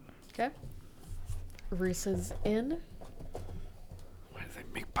 Okay. Reese is in. Why do they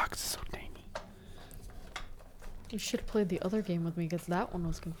make boxes so tiny? You should have played the other game with me because that one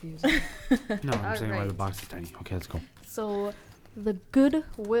was confusing. No, I'm saying why the Alright. box is tiny. Okay, let's go. So, the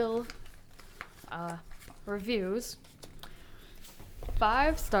Goodwill reviews.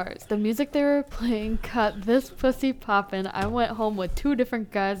 5 stars. The music they were playing got this pussy poppin'. I went home with 2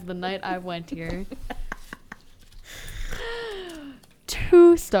 different guys the night I went here.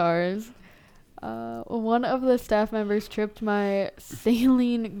 2 stars. One of the staff members tripped my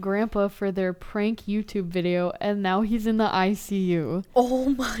saline grandpa for their prank YouTube video, and now he's in the ICU. Oh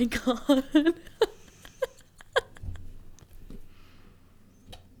my god.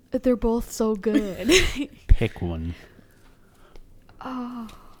 They're both so good. Pick one. Oh,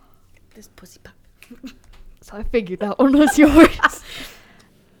 This pussy pop. so I figured that one was yours.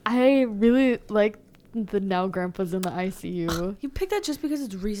 I really like the now grandpa's in the ICU. You picked that just because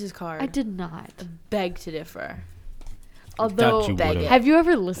it's Reese's card. I did not. Beg to differ. Although, you would've. have you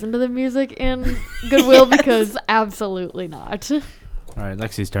ever listened to the music in Goodwill? Because absolutely not. All right,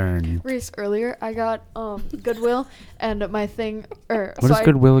 Lexi's turn. Reese, earlier I got Goodwill, and my thing, What is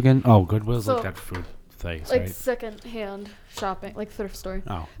Goodwill again? Oh, Goodwill's so- like that food place, like right? second-hand shopping, like thrift store.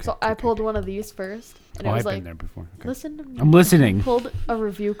 Oh, okay, So I pulled one of these first, and Oh, it was I've like, been there before. Okay. listen to me. I'm listening. Pulled a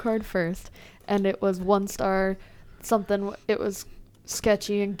review card first, and it was 1 star, something. It was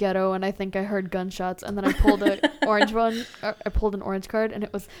sketchy and ghetto, and I think I heard gunshots. And then I pulled a orange one. I pulled an orange card, and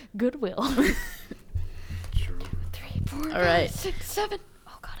it was Goodwill. True. 3, 4, All right. 6, 7.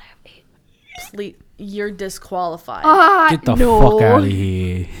 Oh God, I have 8. Please, you're disqualified. Get the no. fuck out of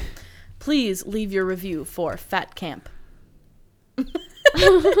here. Please leave your review for Fat Camp. I'm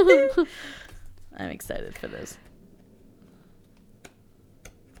excited for this.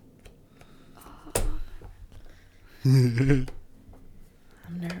 I'm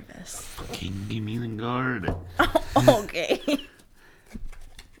nervous. Fucking give me the guard. Okay.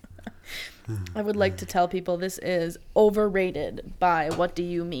 I would like to tell people this is overrated by What Do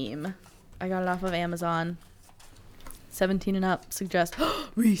You Meme. I got it off of Amazon. 17 and up suggest.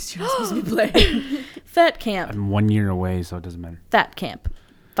 Reese, you're not supposed to be playing. Fat Camp. I'm 1 year away, so it doesn't matter. Fat Camp.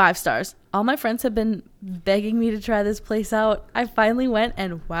 5 stars. All my friends have been begging me to try this place out. I finally went,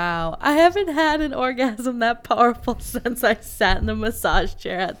 and wow, I haven't had an orgasm that powerful since I sat in the massage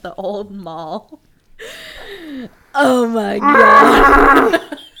chair at the old mall. Oh my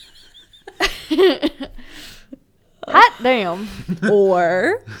god. Hot damn.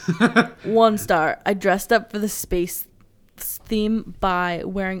 Or 1 star. I dressed up for the space theme by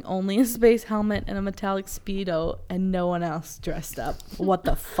wearing only a space helmet and a metallic Speedo, and no one else dressed up. What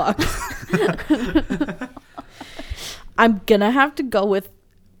the fuck? I'm gonna have to go with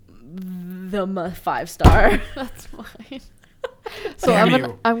the 5 star. That's fine. So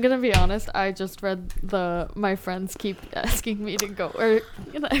Damn I'm gonna be honest. I just read my friends keep asking me to go, or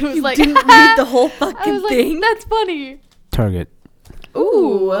I was You like, didn't read the whole I fucking was like, thing. that's funny. Target.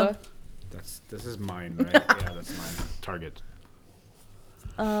 Ooh. This is mine, right? Yeah, that's mine. Target.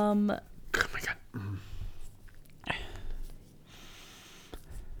 Oh my god.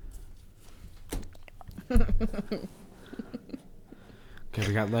 Okay,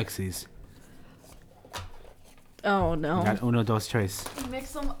 we got Lexi's. Oh We no. got Uno Dos Tres.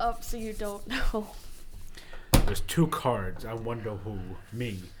 Mix them up so you don't know. There's 2 cards. I wonder who.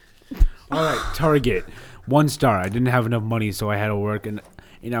 Me. All right, Target. 1 star. I didn't have enough money, so I had to work an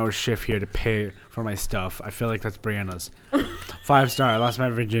 8-hour shift here to pay for my stuff. I feel like that's Brianna's. 5 star. I lost my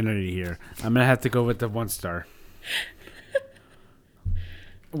virginity here. I'm gonna have to go with the 1 star.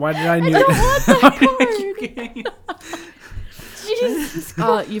 Why did I need it? Jesus.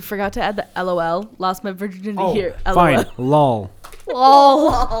 You forgot to add the LOL. Lost my virginity Oh, here. LOL. fine. Lol.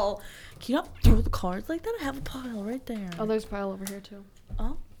 Oh. Can you not throw the cards like that? I have a pile right there. Oh, there's a pile over here too.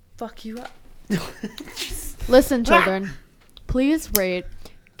 Oh, fuck you up. Listen, children. Please rate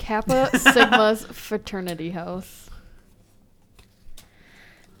Kappa Sigma's fraternity house.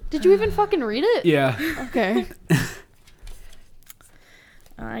 Did you even fucking read it? Yeah. Okay.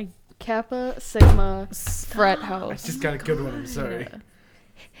 I Kappa Sigma Frat I House. just got a good one. I'm sorry.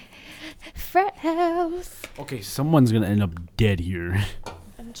 Frat House. Okay, someone's gonna end up dead here.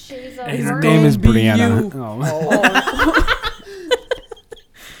 And she's a And his mermaid. name is be Brianna. you. Oh.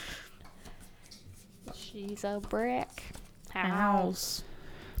 She's a brick House.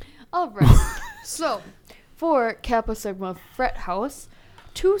 All right. So, for Kappa Sigma Frat House,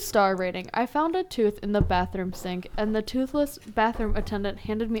 2-star rating. I found a tooth in the bathroom sink, and the toothless bathroom attendant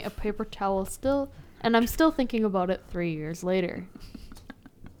handed me a paper towel and I'm still thinking about it 3 years later.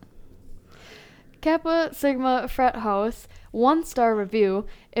 Kappa Sigma Frat House, 1-star review.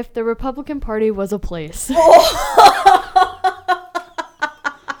 If the Republican Party was a place.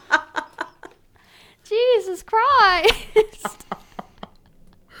 Jesus Christ.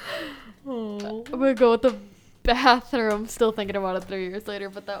 I'm gonna go with the bathroom. Still thinking about it 3 years later,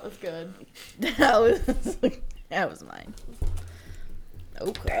 but that was good. That was mine.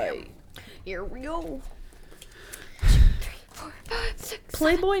 Okay. Here we go. 2, 3, 4, 5, 6.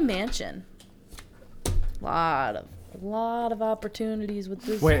 Playboy Mansion. Lot of opportunities with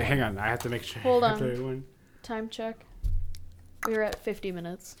this. Wait, hang on. I have to make sure. Hold on. Everyone. Time check. We're at 50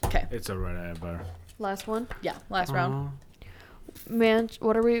 minutes. Okay. It's alright. I have better. Last one. Yeah. Last round. Man,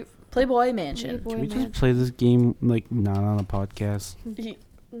 what are we? Playboy Mansion. Playboy Can we just Mansion. play this game like not on a podcast?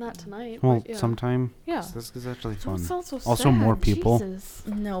 Not tonight. Well, but yeah. sometime. Yeah. This is actually Don't fun. sound so Also, sad. more people. Jesus.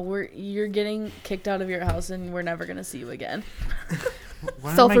 No, you're getting kicked out of your house, and we're never gonna see you again.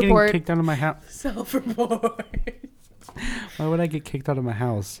 Why am I Self-report. getting kicked out of my house? Self-report. Why would I get kicked out of my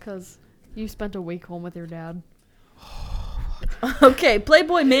house? Because you spent a week home with your dad. Okay,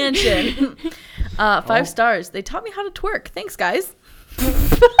 Playboy Mansion. 5 stars. They taught me how to twerk. Thanks, guys.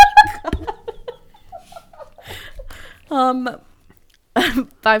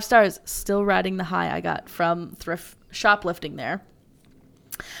 5 stars. Still riding the high I got from thrift shoplifting there.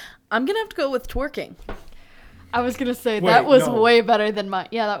 I'm gonna have to go with twerking. I was gonna say Wait, that was no. way better than mine.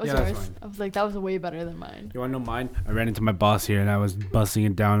 Yeah, that was Yeah, that's yours. fine. I was like, that was way better than mine. You want to know mine? I ran into my boss here and I was busting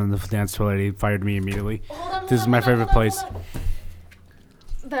it down in the dance toilet. He fired me immediately. This is my favorite place.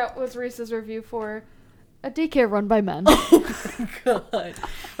 That was Reese's review for a daycare run by men. God.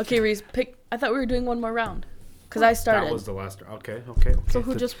 Okay, Reese, pick. I thought we were doing one more round. Because I started. That was the last. Okay. So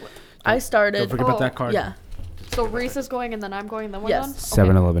who just? I started. Don't forget about Oh, that card. Yeah. So Reese is going and then I'm going. Then we're Yes. done.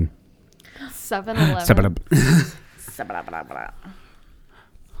 7-Eleven. 7-Eleven. 7-Eleven.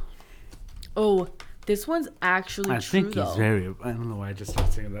 Oh, this one's actually I true, think though. he's very. I don't know why I just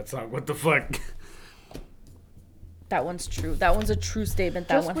started singing that song. What the fuck? That one's true. That one's a true statement.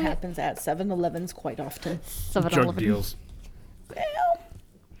 That Just one wait. happens at 7-Elevens quite often. 7-Eleven. Drug deals. Well,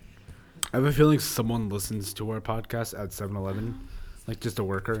 I have a feeling someone listens to our podcast at 7-Eleven. Like just a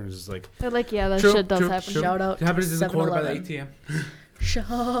worker and is just like. They're like, yeah, that True, shit does true, happen. true. Shout out It happens to in the corner by the 7-Eleven. ATM.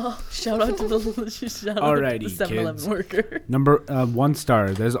 shout out to the shout out Alrighty, to the 7-Eleven kids. worker. Number 1 star.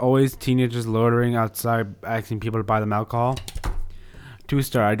 There's always teenagers loitering outside asking people to buy them alcohol. 2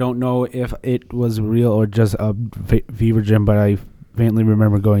 star. I don't know if it was real or just a fever dream, but I faintly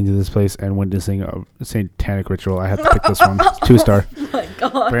remember going to this place and witnessing a satanic ritual. I had to pick this one. 2 star. Oh my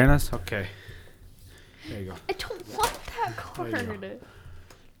god. Brianna's? Okay. There you go. I don't want that There you card.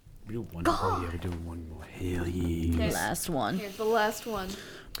 We do one more. Oh, yeah, we're doing one more. Hell yeah. Okay. Last one. Here's the last one.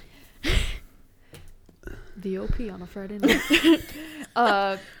 The OP on a Friday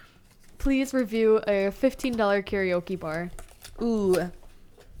night. Please review a $15 karaoke bar. Ooh.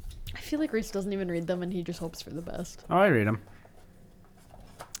 I feel like Reese doesn't even read them and he just hopes for the best. Oh, I read them.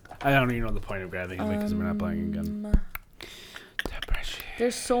 I don't even know the point of grabbing them because we're not playing again. Depression.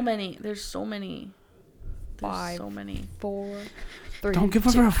 There's so many. There's so many. 5, So many. 4, 3. Don't give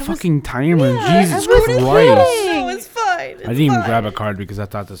her 2. a fucking timer. Jesus was Christ. No, it's fine. I didn't even grab a card because I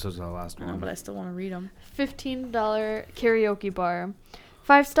thought this was the last Oh, one. but I still want to read them. $15 karaoke bar.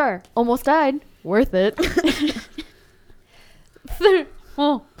 5 star. Almost died. Worth it.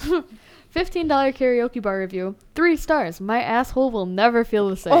 Oh. $15 karaoke bar review. 3 stars. My asshole will never feel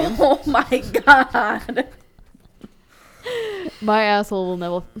the same. Oh my god. My asshole will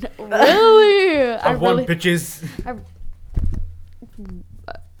never. Really? I really. bitches.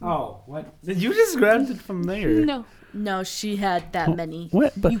 Oh, what? You just grabbed it from there. No. No, she had that many.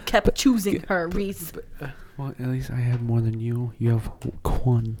 What? But, You kept choosing her, Reese. well, at least I have more than you. You have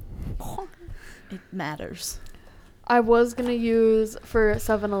one. It matters. I was gonna use for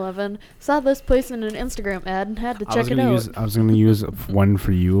 7-Eleven. Saw this place in an Instagram ad and had to check it out. I was gonna use one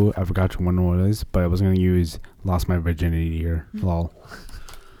for you. I forgot to one what it is, but I was gonna use "Lost My Virginity" here. Lol.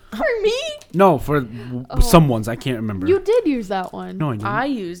 For me? No, for some ones I can't remember. You did use that one. No, I didn't. I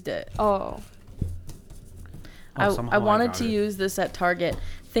used it. Oh. somehow I wanted got to it. use this at Target.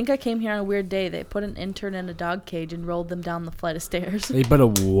 Think I came here on a weird day. They put an intern in a dog cage and rolled them down the flight of stairs. They put a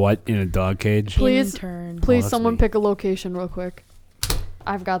what in a dog cage? Please- Intern. Please, that's someone me. pick a location real quick.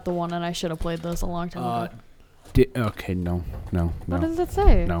 I've got the one, and I should have played this a long time ago. Okay, no. What does it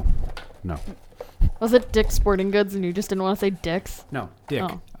say? No. Was it Dick's Sporting Goods, and you just didn't want to say Dick's? No, Dick.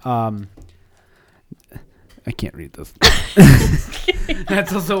 Oh. I can't read this.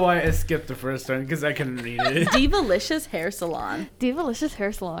 That's also why I skipped the first one, because I couldn't read it. Divalicious Hair Salon. Divalicious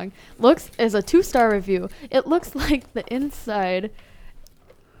Hair Salon is a 2-star review. It looks like the inside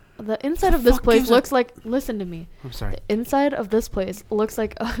of this fuck place gives a- looks like. Listen to me. I'm sorry. The inside of this place looks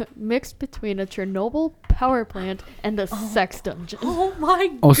like a mix between a Chernobyl power plant and a sex dungeon. Oh my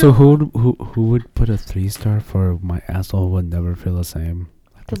god. Also, who would put a 3-star for my asshole would never feel the same?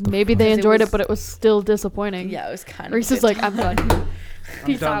 Because maybe they Because it enjoyed it, was- but it was still disappointing. Yeah, it was kind of. Reese is like, I'm done. I'm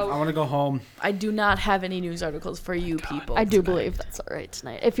Peace done. out. I want to go home. I do not have any news articles for you people. I do believe that's all right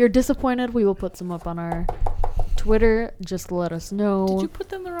tonight. If you're disappointed, we will put some up on our Twitter. Just let us know. Did you put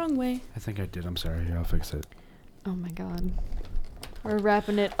them the wrong way? I think I did. I'm sorry. I'll fix it. Oh my god. We're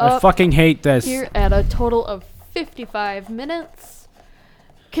wrapping it I up fucking hate this. here at a total of 55 minutes.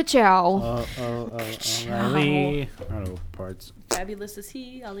 Ka-chow. Riley. Oh, parts. Fabulous is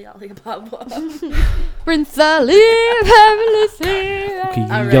he, Ali Ali Ababa. Prince Ali, fabulous here. Okay, you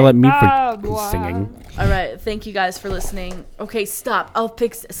All yell right. at me Ah, for blah. singing. All right, thank you guys for listening. Okay, stop. I'll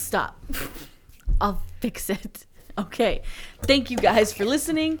fix it. Stop. I'll fix it. Okay. Thank you guys for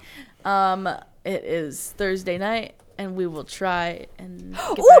listening. It is Thursday night, and we will try and get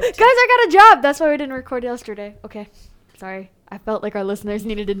Ooh, back guys, to I got a job. That's why we didn't record yesterday. Okay. Sorry. I felt like our listeners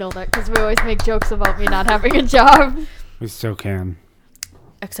needed to know that because we always make jokes about me not having a job. We still can.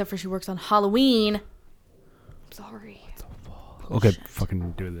 except for she works on Halloween. Sorry. Okay,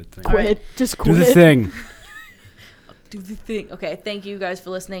 fucking do the thing. Quit. Just Do quit. the thing. Do the thing. Okay, thank you guys for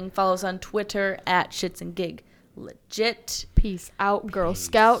listening. Follow us on Twitter at Shits and Gig Legit. Peace out, Girl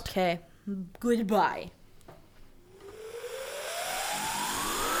Scout. Okay, goodbye.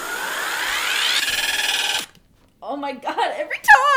 Oh my god, every time!